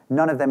 like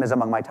none of them is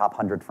among my top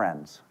 100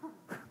 friends.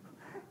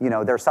 You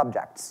know, they're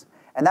subjects.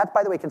 And that,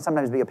 by the way, can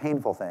sometimes be a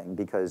painful thing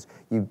because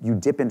you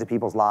dip into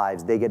people's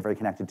lives, they get very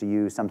connected to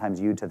you,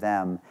 sometimes you to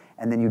them,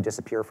 and then you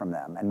disappear from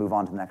them and move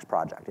on to the next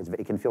project.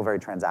 It can feel very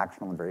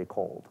transactional and very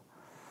cold.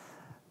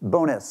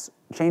 Bonus,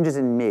 changes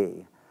in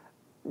me.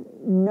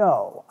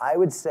 No, I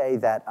would say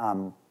that,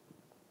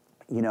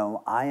 you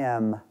know, I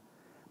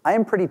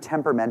am pretty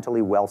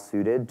temperamentally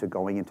well-suited to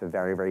going into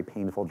very, very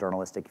painful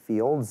journalistic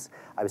fields.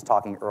 I was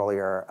talking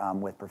earlier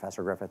with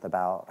Professor Griffith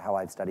about how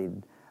I've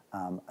studied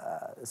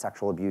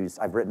sexual abuse.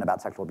 I've written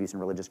about sexual abuse in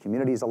religious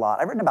communities a lot.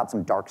 I've written about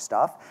some dark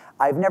stuff.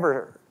 I've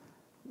never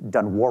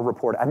done war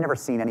report. I've never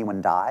seen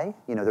anyone die.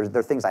 You know, there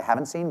are things I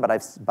haven't seen, but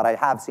I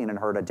have seen and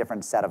heard a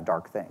different set of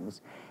dark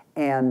things.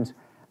 And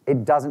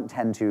it doesn't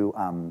tend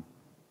to,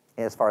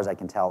 as far as I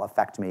can tell,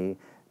 affect me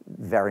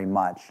very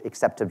much,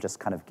 except to just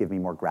kind of give me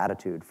more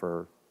gratitude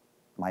for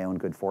my own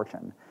good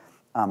fortune.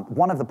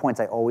 One of the points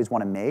I always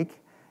want to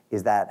make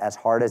is that as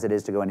hard as it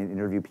is to go and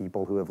interview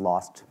people who have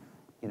lost,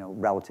 you know,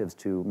 relatives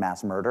to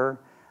mass murder,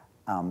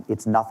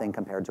 it's nothing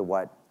compared to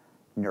what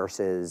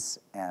nurses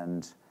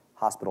and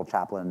hospital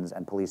chaplains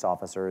and police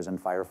officers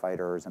and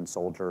firefighters and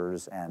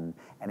soldiers and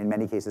in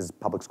many cases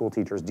public school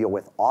teachers deal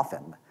with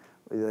often.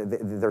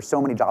 There's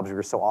so many jobs where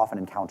you're so often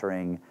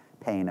encountering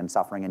pain and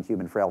suffering and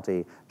human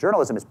frailty.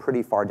 Journalism is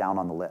pretty far down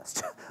on the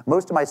list.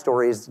 Most of my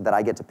stories that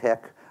I get to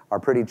pick are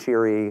pretty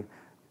cheery,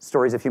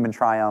 stories of human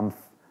triumph,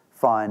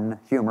 fun,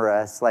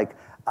 humorous. Like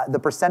the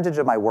percentage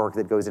of my work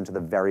that goes into the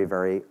very,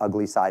 very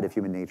ugly side of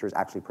human nature is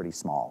actually pretty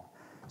small.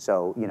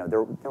 So, you know,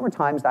 there were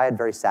times that I had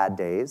very sad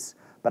days,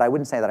 but I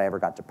wouldn't say that I ever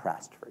got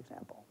depressed, for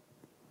example.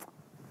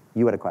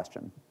 You had a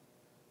question.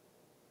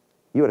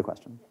 You had a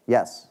question.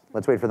 Yes,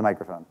 let's wait for the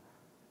microphone.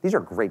 These are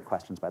great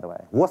questions, by the way.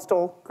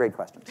 Wustel, great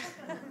questions.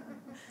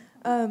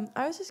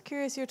 I was just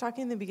curious, you were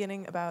talking in the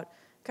beginning about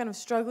kind of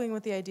struggling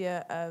with the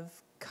idea of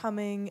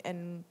coming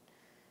and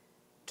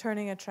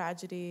turning a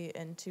tragedy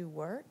into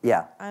work.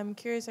 Yeah. I'm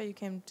curious how you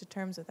came to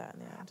terms with that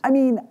in the end. I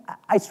mean,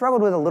 I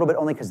struggled with it a little bit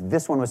only because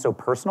this one was so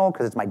personal,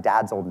 because it's my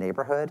dad's old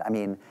neighborhood. I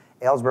mean,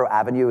 Aylesboro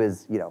Avenue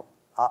is, you know,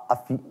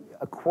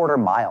 a quarter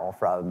mile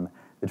from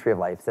the Tree of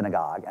Life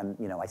Synagogue. And,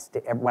 you know,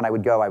 when I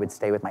would go, I would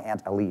stay with my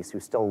Aunt Elise, who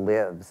still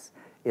lives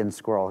in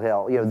Squirrel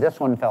Hill. You know, this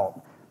one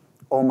felt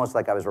almost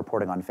like I was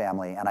reporting on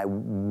family, and I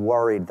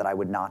worried that I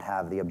would not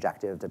have the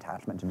objective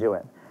detachment to do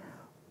it.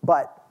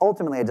 But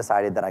ultimately, I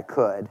decided that I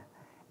could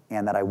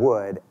and that I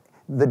would.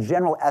 The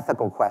general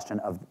ethical question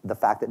of the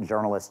fact that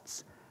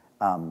journalists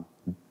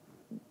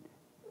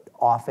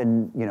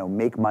often, you know,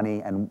 make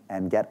money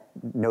and get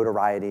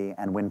notoriety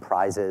and win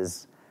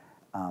prizes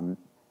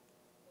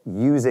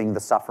using the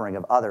suffering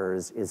of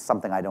others is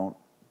something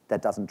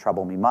that doesn't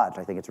trouble me much.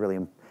 I think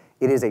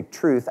it is a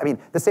truth. I mean,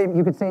 the same,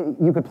 you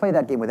could play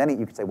that game with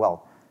you could say,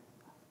 well,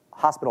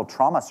 hospital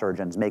trauma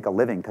surgeons make a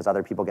living because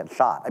other people get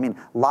shot. I mean,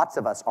 lots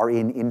of us are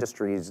in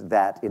industries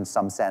that, in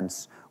some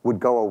sense, would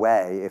go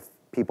away if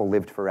people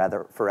lived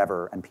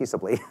forever and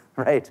peaceably,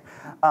 right?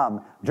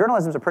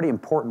 Journalism is a pretty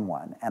important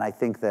one, and I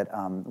think that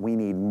we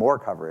need more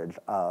coverage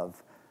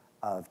of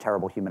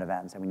terrible human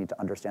events, and we need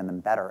to understand them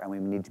better, and we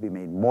need to be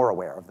made more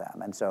aware of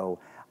them. And so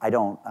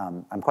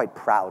I'm quite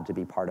proud to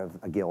be part of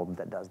a guild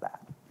that does that.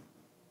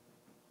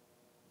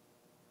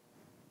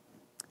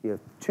 You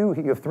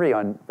have three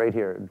on right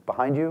here,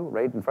 behind you,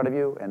 right in front of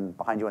you, and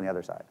behind you on the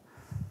other side.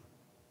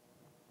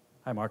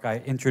 Hi, Mark. I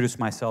introduced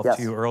myself Yes.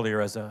 to you earlier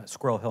as a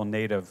Squirrel Hill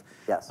native.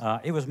 Yes.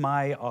 It was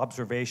my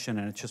observation,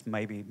 and it's just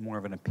maybe more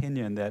of an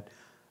opinion, that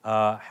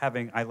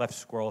I left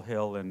Squirrel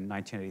Hill in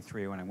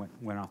 1983 when I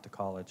went off to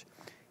college.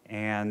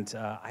 And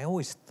I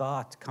always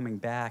thought, coming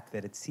back,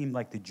 that it seemed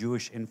like the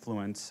Jewish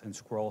influence in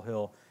Squirrel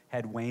Hill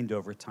had waned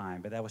over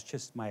time, but that was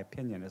just my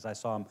opinion, as I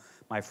saw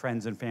my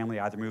friends and family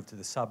either move to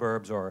the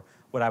suburbs or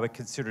what I would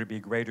consider to be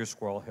greater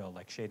Squirrel Hill,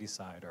 like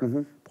Shadyside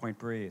or Point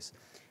Breeze.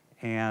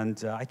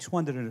 And I just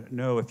wanted to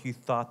know if you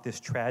thought this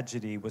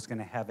tragedy was going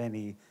to have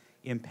any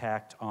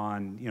impact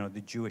on, you know,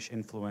 the Jewish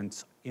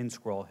influence in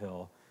Squirrel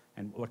Hill,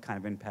 and what kind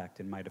of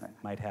impact it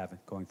might have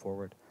going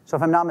forward. So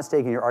if I'm not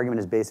mistaken, your argument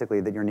is basically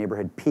that your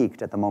neighborhood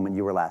peaked at the moment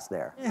you were last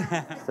there.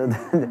 So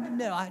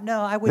No, I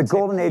the wouldn't say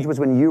golden age was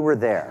when you were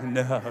there.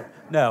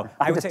 No.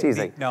 I'm just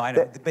teasing. No, I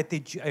know. But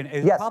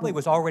it probably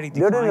was already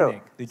declining.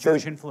 No. The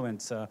Jewish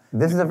influence.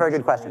 This is a very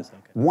good question. Okay.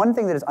 One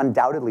thing that is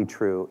undoubtedly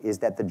true is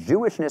that the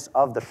Jewishness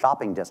of the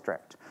shopping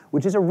district,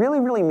 which is a really,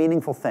 really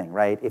meaningful thing,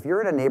 right? If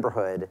you're in a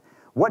neighborhood,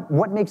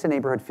 what makes a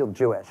neighborhood feel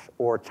Jewish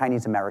or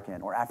Chinese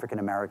American or African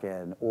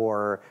American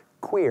or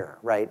queer,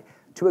 right?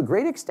 To a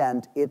great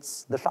extent,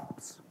 it's the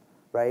shops,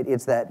 right?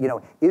 It's that, you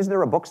know, is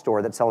there a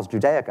bookstore that sells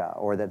Judaica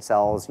or that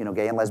sells, you know,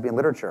 gay and lesbian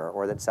literature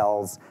or that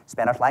sells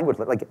Spanish language?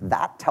 Like,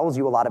 that tells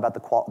you a lot about the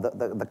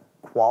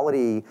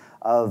quality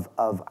of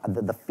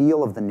the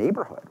feel of the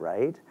neighborhood,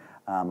 right?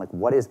 Like,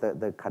 what is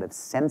the kind of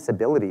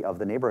sensibility of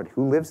the neighborhood?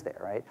 Who lives there,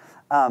 right?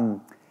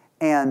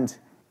 And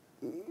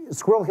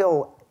Squirrel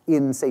Hill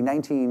in, say,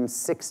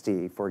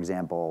 1960, for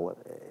example,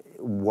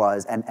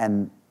 was,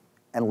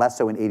 and less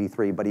so in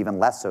 83, but even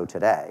less so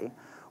today,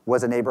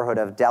 was a neighborhood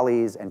of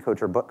delis and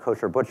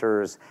kosher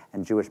butchers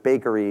and Jewish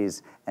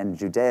bakeries and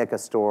Judaica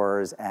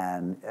stores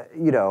and,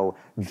 you know,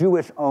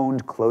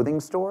 Jewish-owned clothing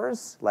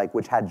stores, like,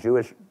 which had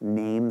Jewish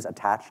names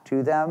attached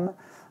to them.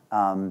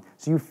 So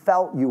you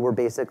felt you were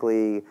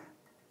basically,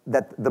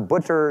 that the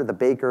butcher, the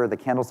baker, the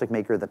candlestick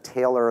maker, the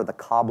tailor, the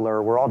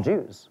cobbler were all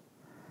Jews.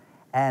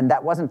 And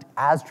that wasn't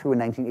as true in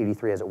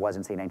 1983 as it was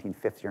in, say,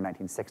 1950 or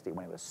 1960,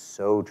 when it was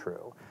so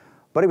true.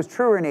 But it was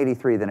truer in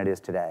 83 than it is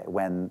today,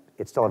 when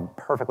it's still a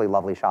perfectly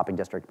lovely shopping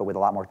district, but with a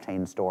lot more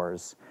chain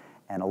stores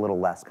and a little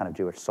less kind of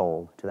Jewish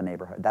soul to the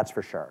neighborhood, that's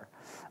for sure.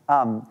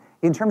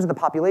 In terms of the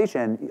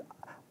population,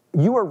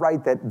 you are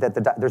right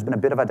that there's been a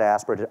bit of a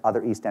diaspora to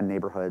other East End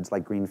neighborhoods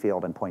like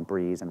Greenfield and Point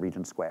Breeze and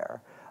Regent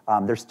Square.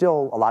 There's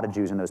still a lot of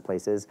Jews in those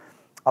places.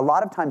 A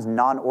lot of times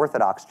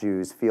non-Orthodox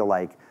Jews feel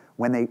like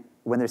when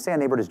they say a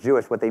neighborhood is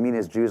Jewish, what they mean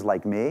is Jews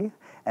like me.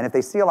 And if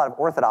they see a lot of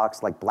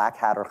Orthodox, like Black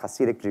Hat or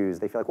Hasidic Jews,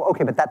 they feel like, well,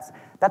 okay, but that's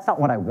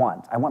not what I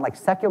want. I want, like,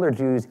 secular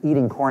Jews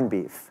eating corned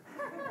beef.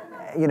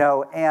 You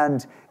know,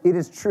 and it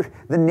is true.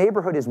 The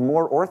neighborhood is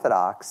more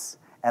Orthodox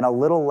and a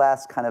little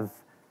less kind of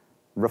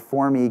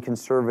reformy,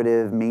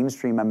 conservative,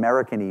 mainstream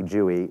American-y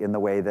Jewy in the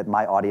way that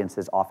my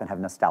audiences often have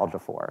nostalgia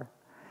for.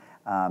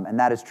 And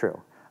that is true.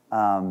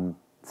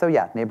 So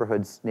yeah,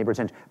 neighborhoods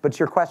change. But to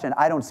your question,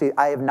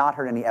 I have not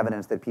heard any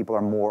evidence that people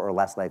are more or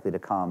less likely to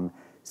come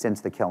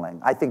since the killing.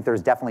 I think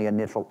there's definitely an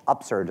initial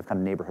upsurge of kind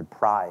of neighborhood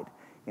pride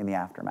in the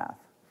aftermath,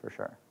 for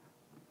sure.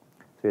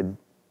 So we had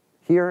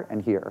here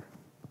and here.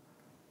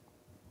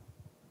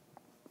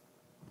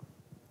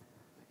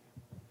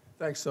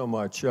 Thanks so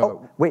much.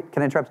 Oh, wait,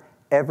 can I interrupt?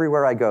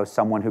 Everywhere I go,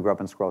 someone who grew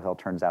up in Squirrel Hill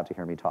turns out to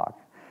hear me talk.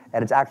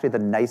 And it's actually the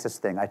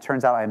nicest thing. It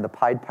turns out I am the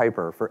Pied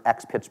Piper for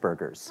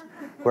ex-Pittsburghers.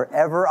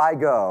 Wherever I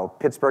go,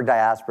 Pittsburgh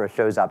diaspora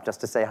shows up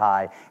just to say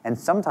hi. And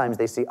sometimes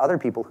they see other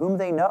people whom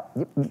they know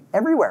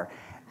everywhere.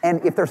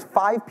 And if there's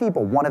 5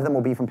 people, one of them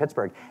will be from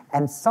Pittsburgh.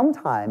 And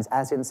sometimes,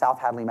 as in South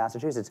Hadley,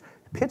 Massachusetts,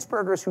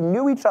 Pittsburghers who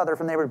knew each other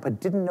from there but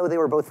didn't know they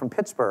were both from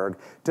Pittsburgh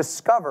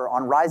discover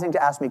on rising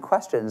to ask me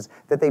questions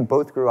that they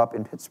both grew up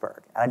in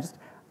Pittsburgh. And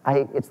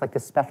it's like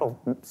this special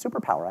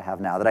superpower I have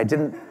now that I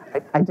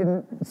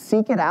didn't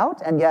seek it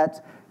out, and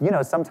yet,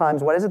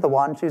 sometimes, what is it? The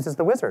wand chooses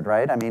the wizard,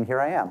 right? I mean, here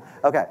I am.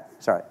 Okay,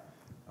 sorry.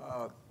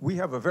 We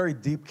have a very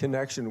deep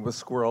connection with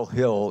Squirrel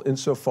Hill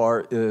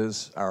insofar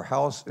as our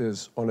house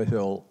is on a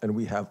hill and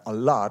we have a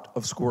lot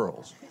of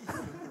squirrels.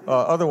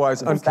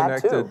 Otherwise,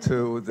 unconnected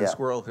to the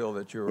Squirrel Hill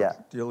that you're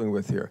dealing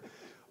with here.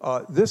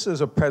 This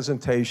is a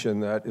presentation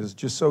that is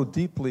just so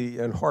deeply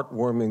and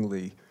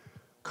heartwarmingly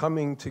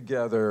coming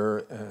together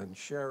and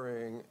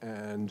sharing.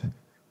 And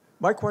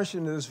my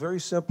question is very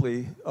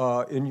simply,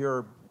 in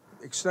your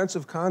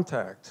extensive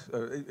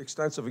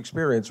extensive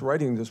experience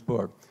writing this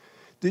book,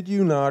 did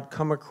you not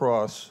come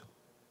across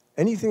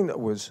anything that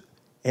was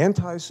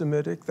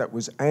anti-Semitic, that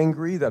was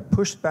angry, that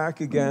pushed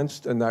back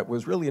against, and that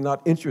was really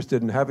not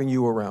interested in having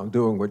you around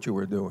doing what you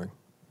were doing?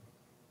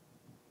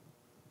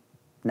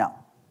 No.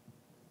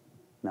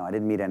 No, I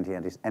didn't meet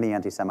any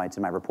anti-Semites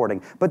in my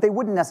reporting, but they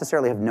wouldn't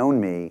necessarily have known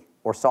me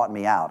or sought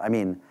me out. I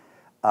mean,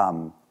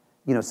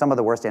 some of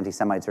the worst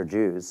anti-Semites are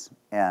Jews,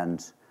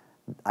 and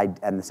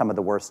some of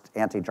the worst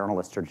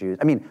anti-journalists are Jews.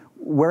 I mean,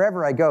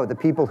 wherever I go, the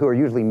people who are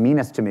usually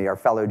meanest to me are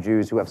fellow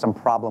Jews who have some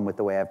problem with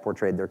the way I've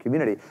portrayed their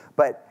community.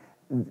 But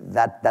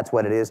that's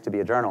what it is to be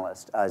a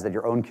journalist, is that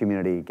your own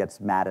community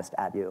gets maddest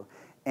at you.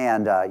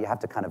 And you have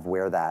to kind of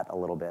wear that a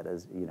little bit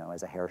as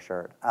a hair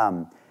shirt.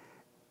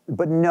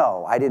 But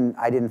no, I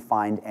didn't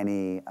find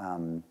any,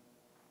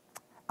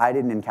 I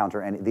didn't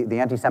encounter any. The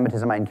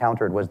anti-Semitism I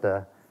encountered was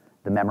the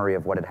memory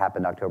of what had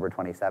happened October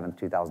 27th,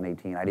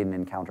 2018. I didn't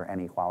encounter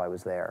any while I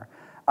was there.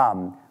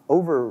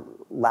 Over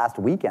last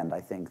weekend, I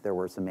think, there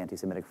were some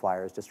anti-Semitic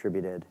flyers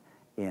distributed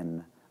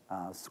in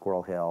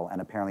Squirrel Hill,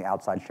 and apparently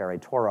outside Share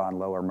Torah on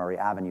Lower Murray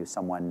Avenue,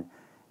 someone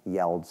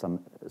yelled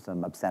some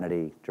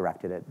obscenity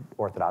directed at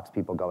Orthodox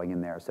people going in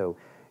there. So,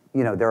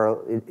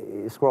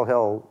 Squirrel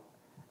Hill,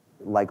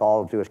 like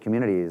all Jewish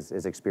communities,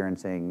 is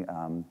experiences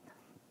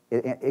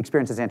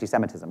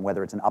anti-Semitism.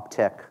 Whether it's an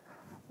uptick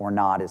or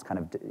not is kind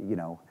of,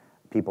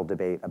 people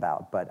debate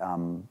about. But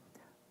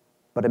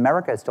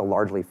America is still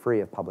largely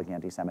free of public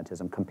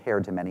anti-Semitism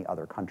compared to many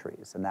other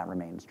countries, and that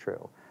remains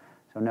true.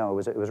 So no,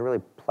 it was a really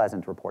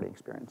pleasant reporting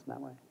experience in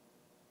that way.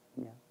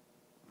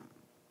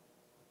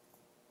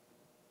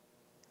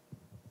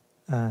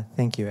 Yeah.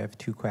 Thank you. I have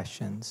 2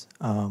 questions.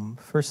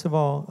 First of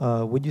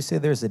all, would you say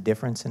there's a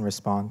difference in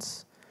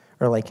response,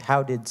 or like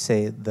how did,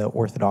 say, the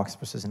Orthodox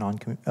versus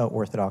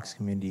non-Orthodox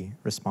community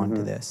respond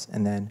to this?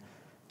 And then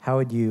how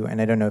would you,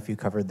 and I don't know if you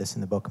covered this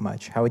in the book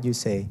much, how would you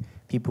say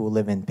people who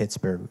live in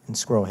Pittsburgh, in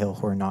Squirrel Hill,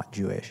 who are not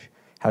Jewish,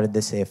 how did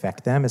this, say,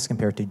 affect them as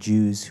compared to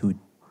Jews who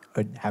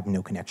have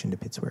no connection to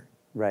Pittsburgh?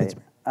 Right.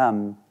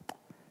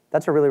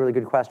 That's a really, really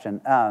good question.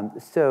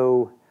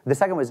 So the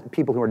second was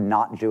people who are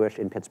not Jewish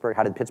in Pittsburgh.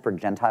 How did Pittsburgh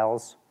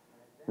Gentiles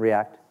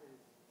react?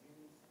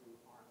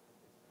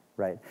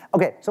 Right.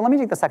 Okay, so let me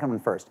take the second one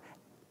first.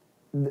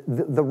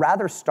 The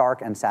rather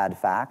stark and sad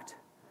fact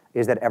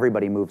is that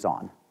everybody moves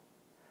on,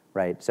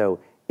 right? So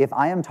if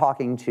I am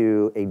talking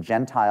to a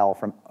Gentile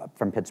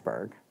from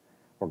Pittsburgh,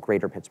 or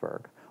Greater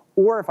Pittsburgh,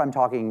 or if I'm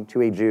talking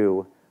to a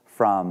Jew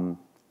from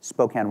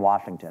Spokane,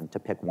 Washington, to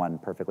pick one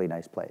perfectly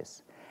nice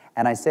place,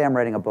 and I say I'm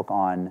writing a book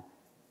on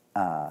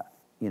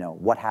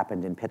what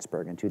happened in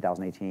Pittsburgh in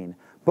 2018,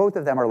 both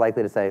of them are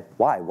likely to say,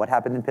 why? What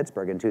happened in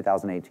Pittsburgh in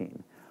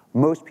 2018?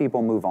 Most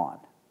people move on.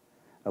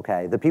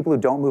 Okay, the people who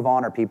don't move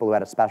on are people who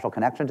had a special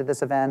connection to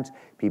this event,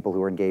 people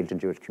who are engaged in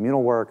Jewish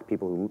communal work,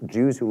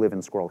 Jews who live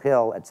in Squirrel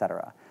Hill, et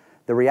cetera.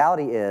 The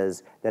reality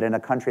is that in a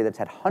country that's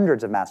had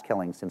hundreds of mass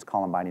killings since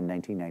Columbine in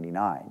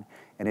 1999,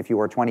 and if you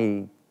were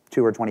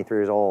 22 or 23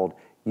 years old,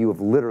 you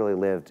have literally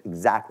lived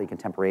exactly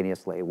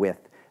contemporaneously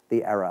with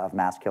the era of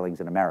mass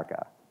killings in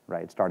America,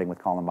 right, starting with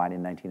Columbine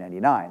in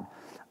 1999.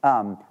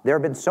 There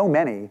have been so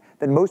many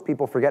that most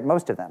people forget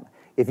most of them.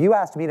 If you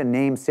asked me to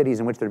name cities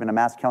in which there had been a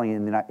mass killing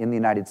in the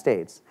United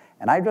States,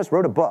 and I just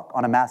wrote a book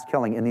on a mass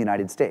killing in the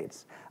United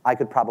States, I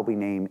could probably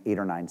name 8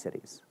 or 9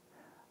 cities.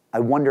 I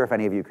wonder if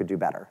any of you could do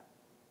better,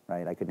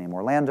 right? I could name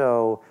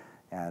Orlando,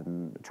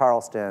 and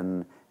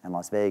Charleston, and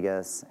Las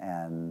Vegas,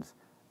 and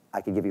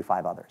I could give you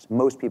 5 others.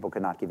 Most people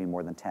could not give you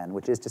more than 10,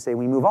 which is to say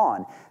we move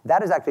on.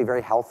 That is actually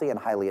very healthy and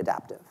highly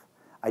adaptive.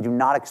 I do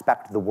not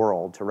expect the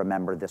world to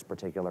remember this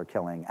particular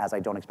killing, as I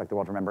don't expect the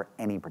world to remember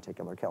any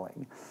particular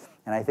killing.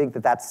 And I think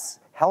that that's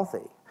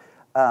healthy.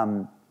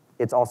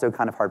 It's also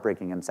kind of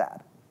heartbreaking and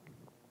sad.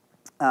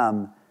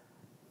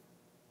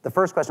 The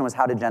first question was,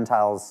 how did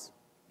Gentiles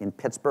in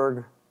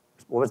Pittsburgh,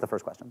 what was the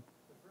first question?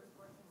 The first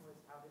question was,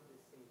 how did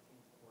this say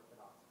change the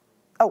Orthodox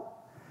community? Oh,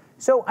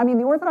 so I mean,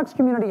 the Orthodox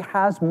community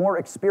has more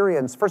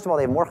experience. First of all,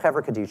 they have more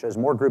chevra kadishas,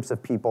 more groups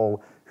of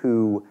people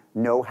who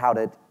know how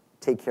to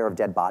take care of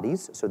dead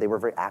bodies, so they were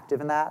very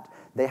active in that.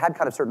 They had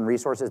kind of certain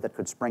resources that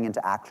could spring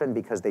into action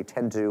because they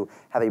tend to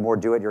have a more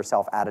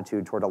do-it-yourself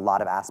attitude toward a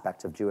lot of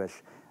aspects of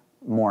Jewish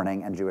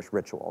mourning and Jewish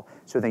ritual.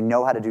 So they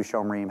know how to do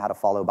shomrim, how to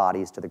follow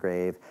bodies to the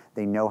grave.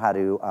 They know how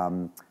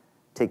to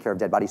take care of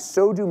dead bodies.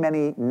 So do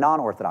many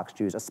non-Orthodox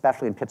Jews,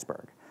 especially in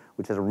Pittsburgh,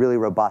 which has a really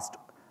robust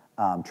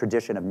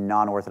tradition of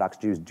non-Orthodox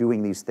Jews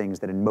doing these things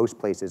that in most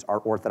places are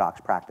Orthodox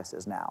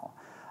practices now.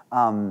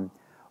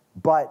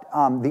 But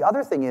the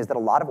other thing is that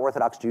a lot of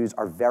Orthodox Jews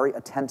are very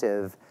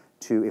attentive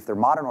to, if they're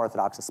modern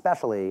Orthodox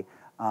especially,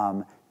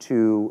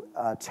 to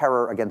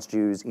terror against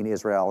Jews in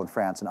Israel and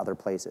France and other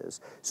places.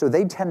 So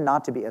they tend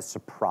not to be as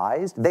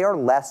surprised. They are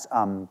less,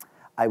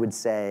 I would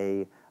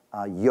say,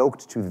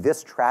 yoked to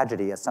this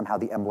tragedy as somehow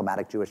the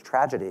emblematic Jewish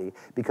tragedy,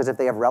 because if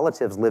they have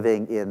relatives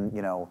living in,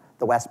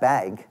 the West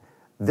Bank,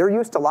 they're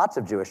used to lots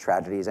of Jewish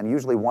tragedies, and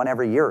usually one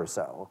every year or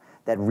so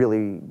that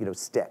really,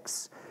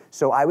 sticks.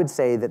 So I would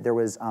say that there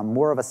was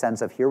more of a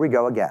sense of, here we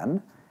go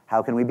again,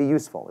 how can we be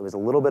useful? It was a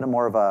little bit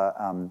more of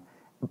a,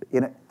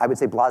 I would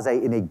say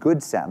blasé in a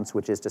good sense,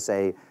 which is to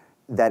say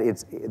that,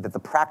 that the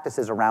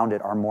practices around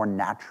it are more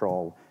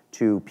natural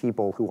to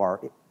people who are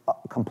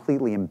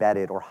completely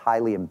embedded or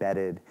highly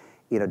embedded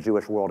in a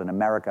Jewish world in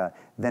America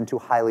than to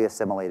highly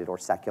assimilated or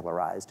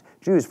secularized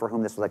Jews for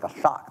whom this was like a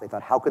shock. They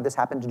thought, how could this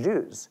happen to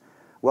Jews?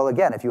 Well,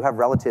 again, if you have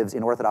relatives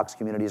in Orthodox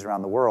communities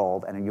around the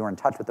world and you're in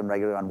touch with them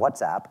regularly on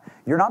WhatsApp,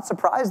 you're not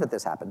surprised that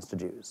this happens to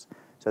Jews.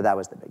 So that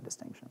was the big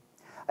distinction.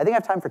 I think I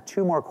have time for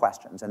 2 more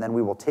questions, and then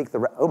we will take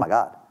the, oh my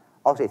God.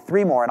 I'll say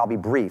 3 more, and I'll be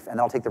brief, and then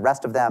I'll take the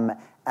rest of them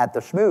at the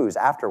schmooze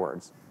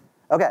afterwards.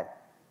 Okay.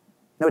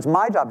 No, it's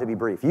my job to be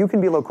brief. You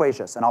can be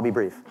loquacious, and I'll be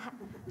brief.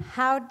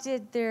 How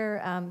did there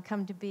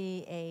come to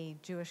be a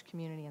Jewish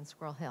community in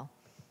Squirrel Hill?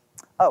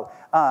 Oh,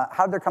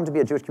 how did there come to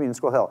be a Jewish community in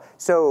Squirrel Hill?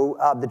 So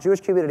the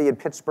Jewish community in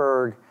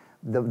Pittsburgh,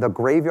 the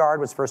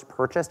graveyard was first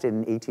purchased in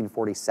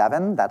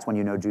 1847. That's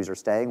when Jews are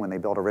staying, when they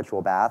build a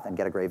ritual bath and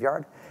get a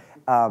graveyard.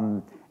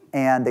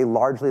 And they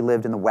largely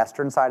lived in the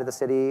western side of the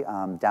city,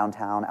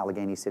 downtown,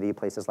 Allegheny City,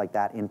 places like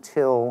that,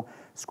 until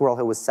Squirrel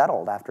Hill was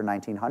settled after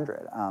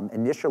 1900.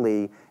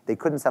 Initially, they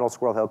couldn't settle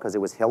Squirrel Hill because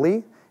it was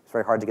hilly. It's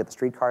very hard to get the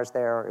streetcars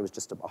there. It was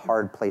just a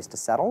hard place to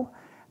settle.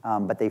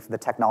 But the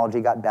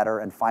technology got better,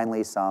 and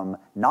finally some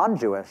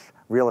non-Jewish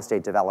real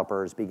estate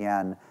developers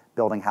began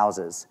building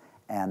houses.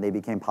 And they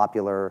became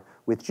popular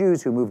with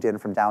Jews who moved in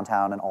from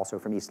downtown and also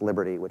from East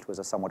Liberty, which was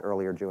a somewhat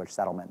earlier Jewish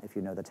settlement, if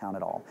you know the town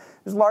at all.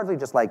 It was largely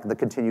just like the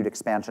continued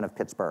expansion of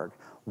Pittsburgh.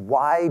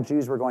 Why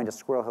Jews were going to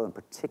Squirrel Hill in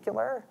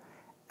particular,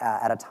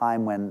 at a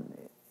time when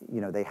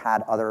they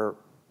had other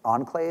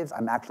enclaves,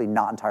 I'm actually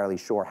not entirely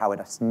sure how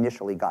it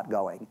initially got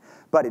going.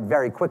 But it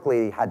very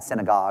quickly had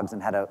synagogues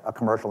and had a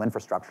commercial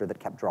infrastructure that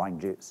kept drawing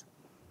Jews.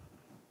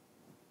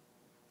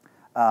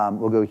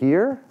 We'll go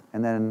here,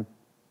 and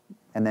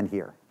then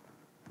here.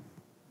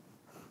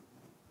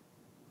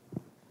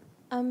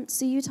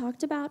 So you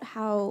talked about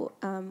how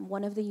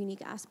one of the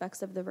unique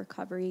aspects of the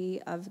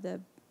recovery of the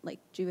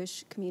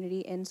Jewish community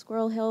in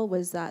Squirrel Hill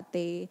was that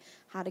they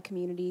had a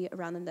community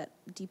around them that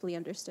deeply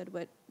understood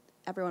what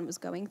everyone was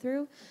going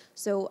through.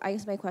 So I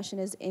guess my question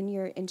is, in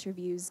your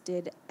interviews,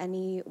 did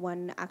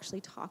anyone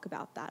actually talk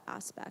about that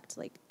aspect?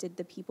 Did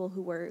the people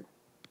who were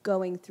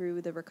going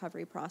through the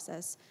recovery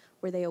process,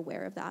 were they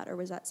aware of that, or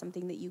was that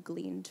something that you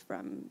gleaned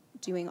from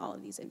doing all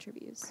of these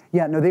interviews?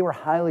 Yeah, no, they were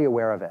highly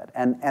aware of it.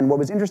 And what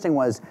was interesting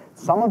was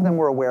some of them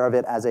were aware of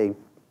it as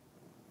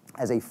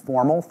a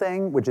formal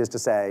thing, which is to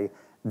say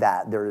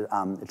that there's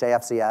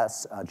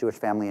JFCS, Jewish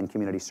Family and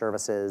Community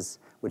Services,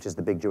 which is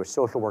the big Jewish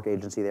social work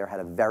agency there, had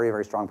a very,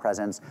 very strong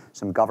presence.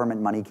 Some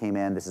government money came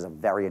in. This is a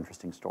very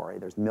interesting story.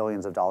 There's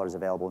millions of dollars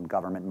available in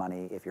government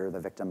money if you're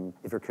the victim,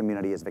 if your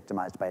community is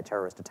victimized by a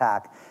terrorist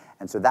attack.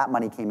 And so that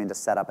money came in to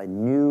set up a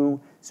new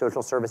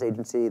social service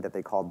agency that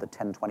they called the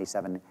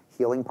 1027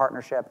 Healing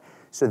Partnership.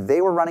 So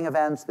they were running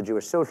events. The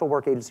Jewish Social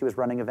Work Agency was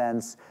running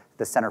events.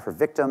 The Center for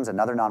Victims,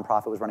 another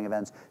nonprofit, was running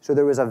events. So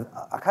there was a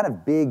kind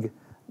of big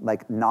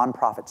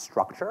nonprofit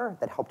structure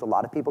that helped a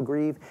lot of people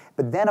grieve.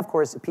 But then, of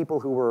course, people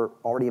who were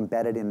already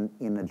embedded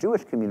in a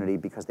Jewish community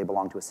because they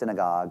belonged to a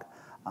synagogue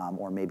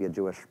or maybe a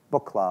Jewish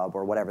book club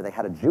or whatever, they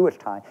had a Jewish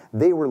tie,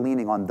 they were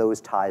leaning on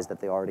those ties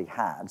that they already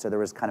had. So there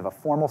was kind of a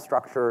formal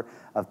structure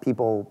of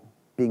people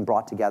being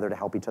brought together to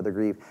help each other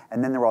grieve.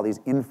 And then there were all these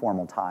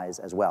informal ties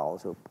as well,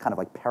 so kind of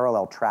like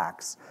parallel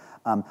tracks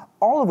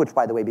All of which,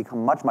 by the way,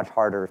 become much, much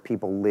harder if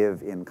people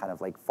live in kind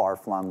of like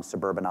far-flung,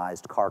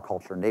 suburbanized car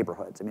culture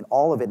neighborhoods. I mean,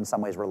 all of it in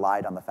some ways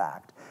relied on the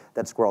fact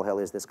that Squirrel Hill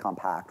is this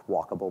compact,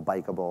 walkable,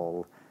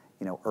 bikeable,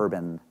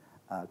 urban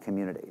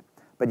community.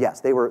 But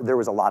yes, there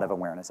was a lot of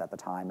awareness at the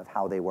time of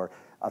how they were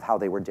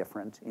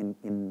different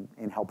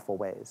in helpful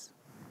ways.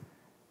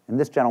 And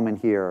this gentleman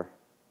here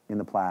in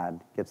the plaid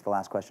gets the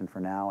last question for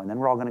now, and then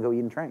we're all going to go eat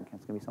and drink.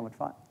 It's going to be so much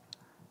fun.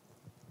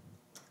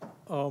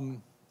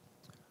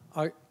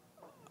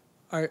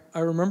 I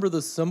remember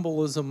the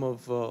symbolism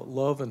of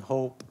love and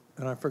hope,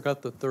 and I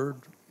forgot the third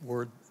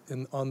word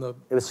on the.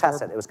 It was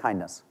chesed. It was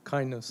kindness.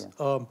 Kindness.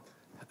 Yeah.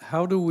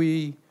 How do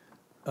we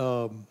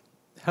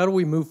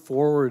move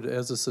forward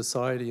as a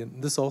society?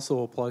 And this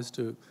also applies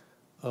to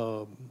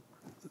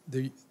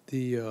the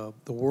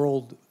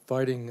world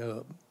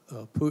fighting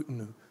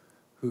Putin,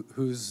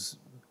 who's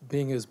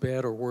being as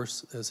bad or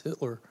worse as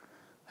Hitler.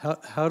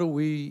 How do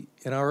we,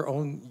 in our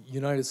own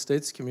United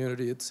States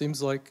community, it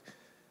seems like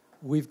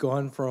we've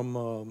gone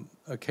from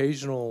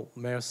occasional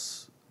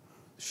mass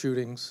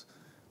shootings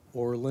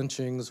or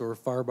lynchings or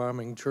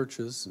firebombing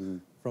churches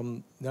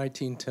from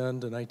 1910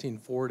 to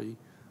 1940,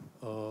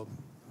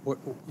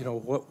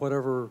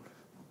 whatever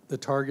the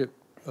target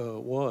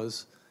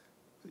was,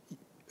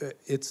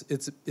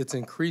 it's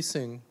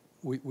increasing.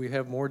 We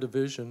have more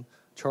division.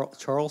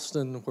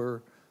 Charleston,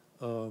 where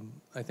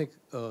I think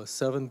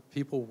 7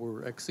 people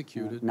were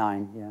executed.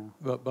 9, yeah.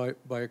 But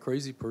by a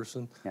crazy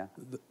person. Yeah.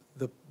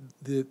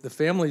 The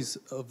families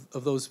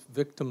of those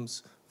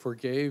victims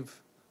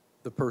forgave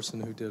the person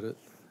who did it,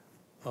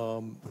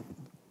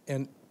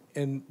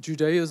 and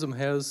Judaism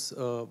has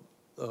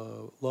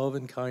love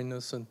and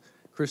kindness, and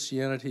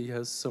Christianity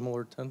has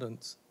similar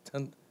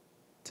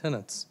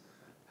tenets.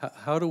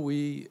 How do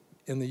we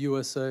in the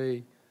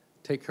USA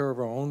take care of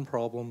our own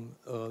problem?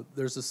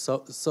 There's a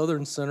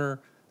Southern Center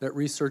that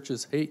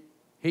researches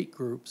hate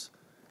groups,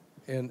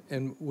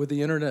 and with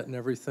the internet and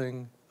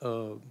everything.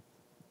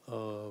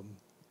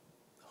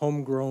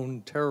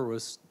 Homegrown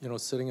terrorists,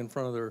 sitting in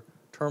front of their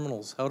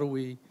terminals. How do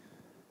we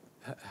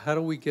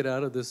get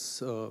out of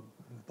this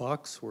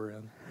box we're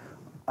in?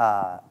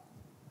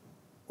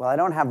 Well, I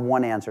don't have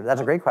one answer.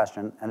 That's a great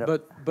question.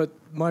 But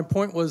my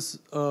point was,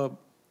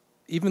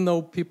 even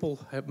though people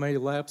may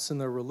lapse in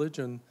their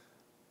religion,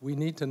 we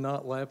need to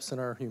not lapse in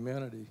our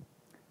humanity.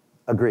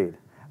 Agreed.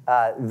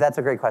 That's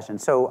a great question.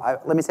 So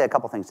let me say a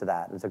couple things to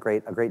that. It's a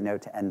great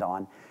note to end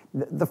on.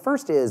 The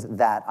first is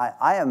that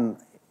I am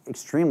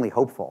extremely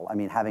hopeful. I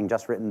mean, having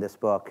just written this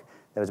book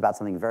that was about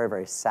something very,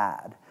 very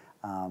sad,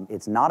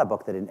 it's not a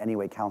book that in any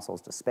way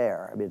counsels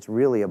despair. I mean, it's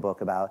really a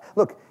book about,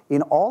 look,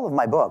 in all of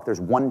my book, there's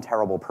one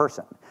terrible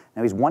person.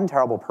 Now, he's one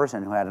terrible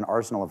person who had an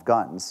arsenal of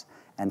guns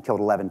and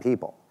killed 11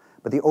 people.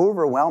 But the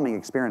overwhelming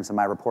experience of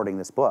my reporting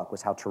this book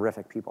was how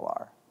terrific people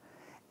are.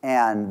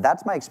 And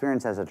that's my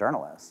experience as a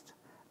journalist.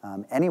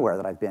 Anywhere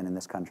that I've been in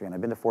this country, and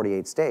I've been to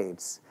 48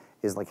 states,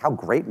 is like how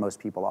great most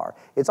people are.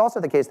 It's also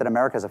the case that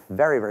America is a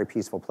very, very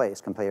peaceful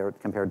place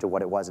compared to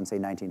what it was in, say,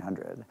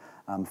 1900.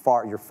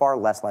 You're far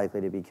less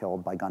likely to be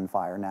killed by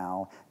gunfire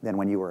now than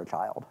when you were a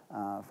child,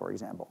 for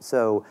example.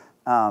 So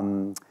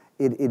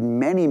in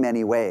many,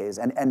 many ways,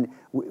 and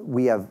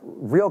we have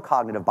real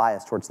cognitive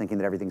bias towards thinking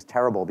that everything's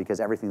terrible because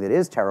everything that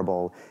is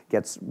terrible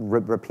gets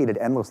repeated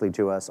endlessly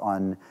to us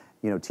on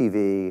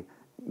TV,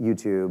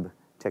 YouTube,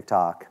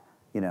 TikTok,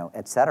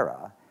 et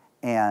cetera.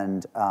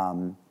 And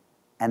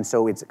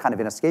so it's kind of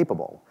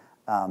inescapable.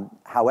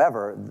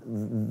 However,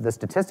 the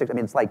statistics, I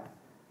mean, it's like,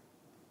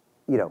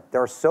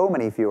 there are so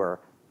many fewer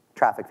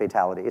traffic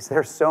fatalities. There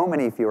are so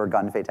many fewer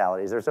gun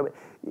fatalities.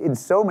 In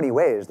so many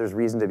ways, there's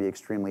reason to be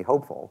extremely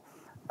hopeful.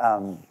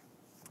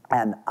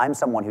 And I'm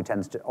someone who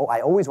tends to,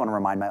 I always want to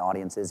remind my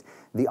audiences,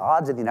 the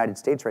odds in the United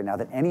States right now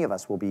that any of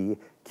us will be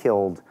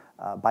killed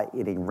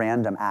in a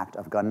random act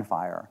of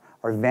gunfire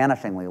are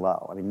vanishingly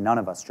low. I mean, none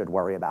of us should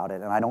worry about it,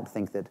 and I don't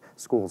think that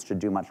schools should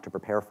do much to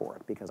prepare for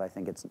it because I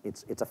think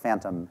it's a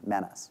phantom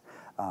menace.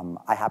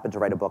 I happened to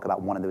write a book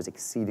about one of those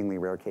exceedingly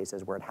rare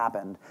cases where it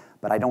happened,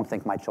 but I don't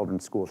think my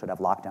children's school should have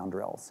lockdown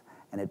drills,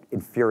 and it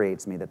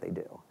infuriates me that they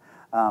do.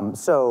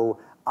 So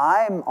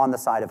I'm on the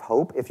side of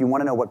hope. If you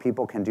want to know what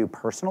people can do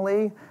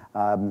personally,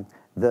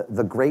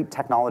 the great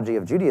technology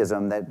of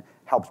Judaism that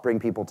helps bring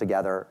people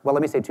together. Well,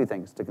 let me say 2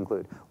 things to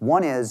conclude.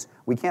 One is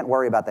we can't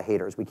worry about the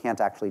haters. We can't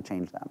actually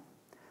change them.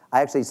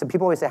 Some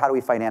people always say, how do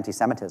we fight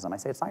anti-Semitism? I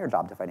say, it's not your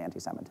job to fight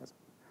anti-Semitism.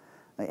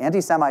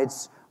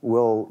 Anti-Semites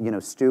will,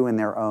 stew in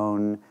their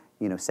own,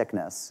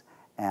 sickness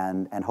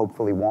and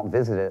hopefully won't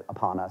visit it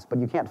upon us, but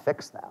you can't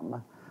fix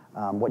them.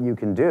 What you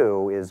can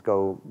do is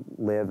go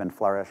live and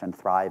flourish and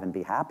thrive and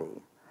be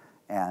happy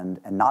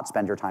and not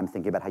spend your time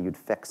thinking about how you'd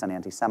fix an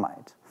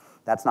anti-Semite.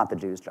 That's not the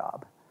Jew's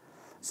job.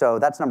 So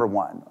that's number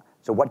one.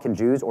 So what can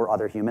Jews or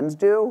other humans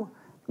do?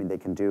 I mean, they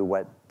can do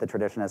what the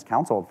tradition has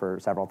counseled for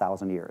several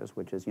thousand years,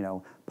 which is,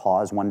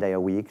 pause one day a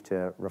week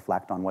to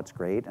reflect on what's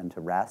great and to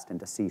rest and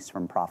to cease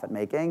from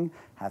profit-making,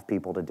 have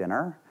people to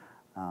dinner,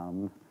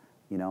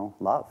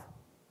 love.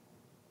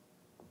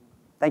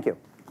 Thank you.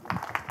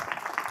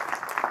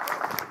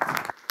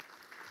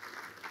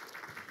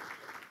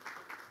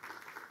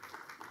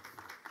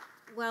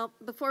 Well,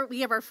 before we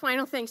give our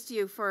final thanks to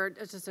you for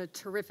just a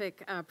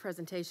terrific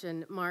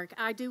presentation, Mark,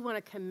 I do want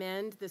to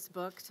commend this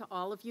book to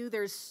all of you.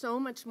 There's so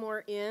much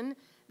more in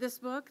this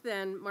book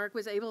than Mark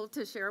was able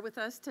to share with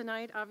us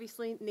tonight,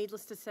 obviously,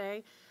 needless to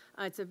say.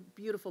 It's a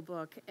beautiful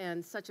book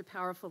and such a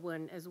powerful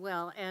one as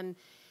well. And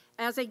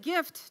as a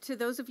gift to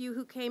those of you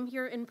who came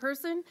here in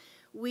person,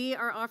 we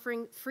are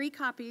offering free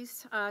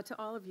copies to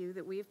all of you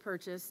that we've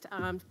purchased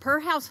per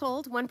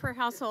household, one per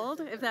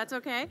household, if that's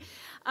okay.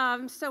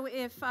 So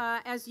if,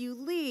 as you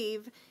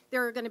leave,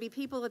 there are going to be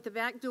people at the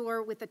back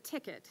door with a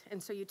ticket.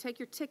 And so you take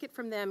your ticket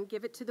from them,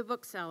 give it to the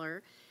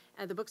bookseller,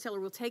 and the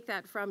bookseller will take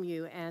that from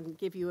you and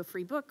give you a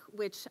free book,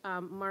 which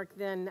Mark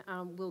then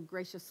will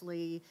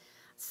graciously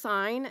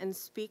sign and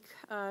speak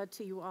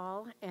to you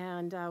all,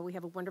 and we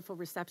have a wonderful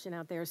reception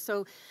out there.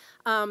 So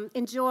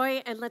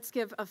enjoy, and let's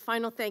give a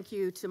final thank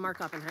you to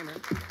Mark Oppenheimer.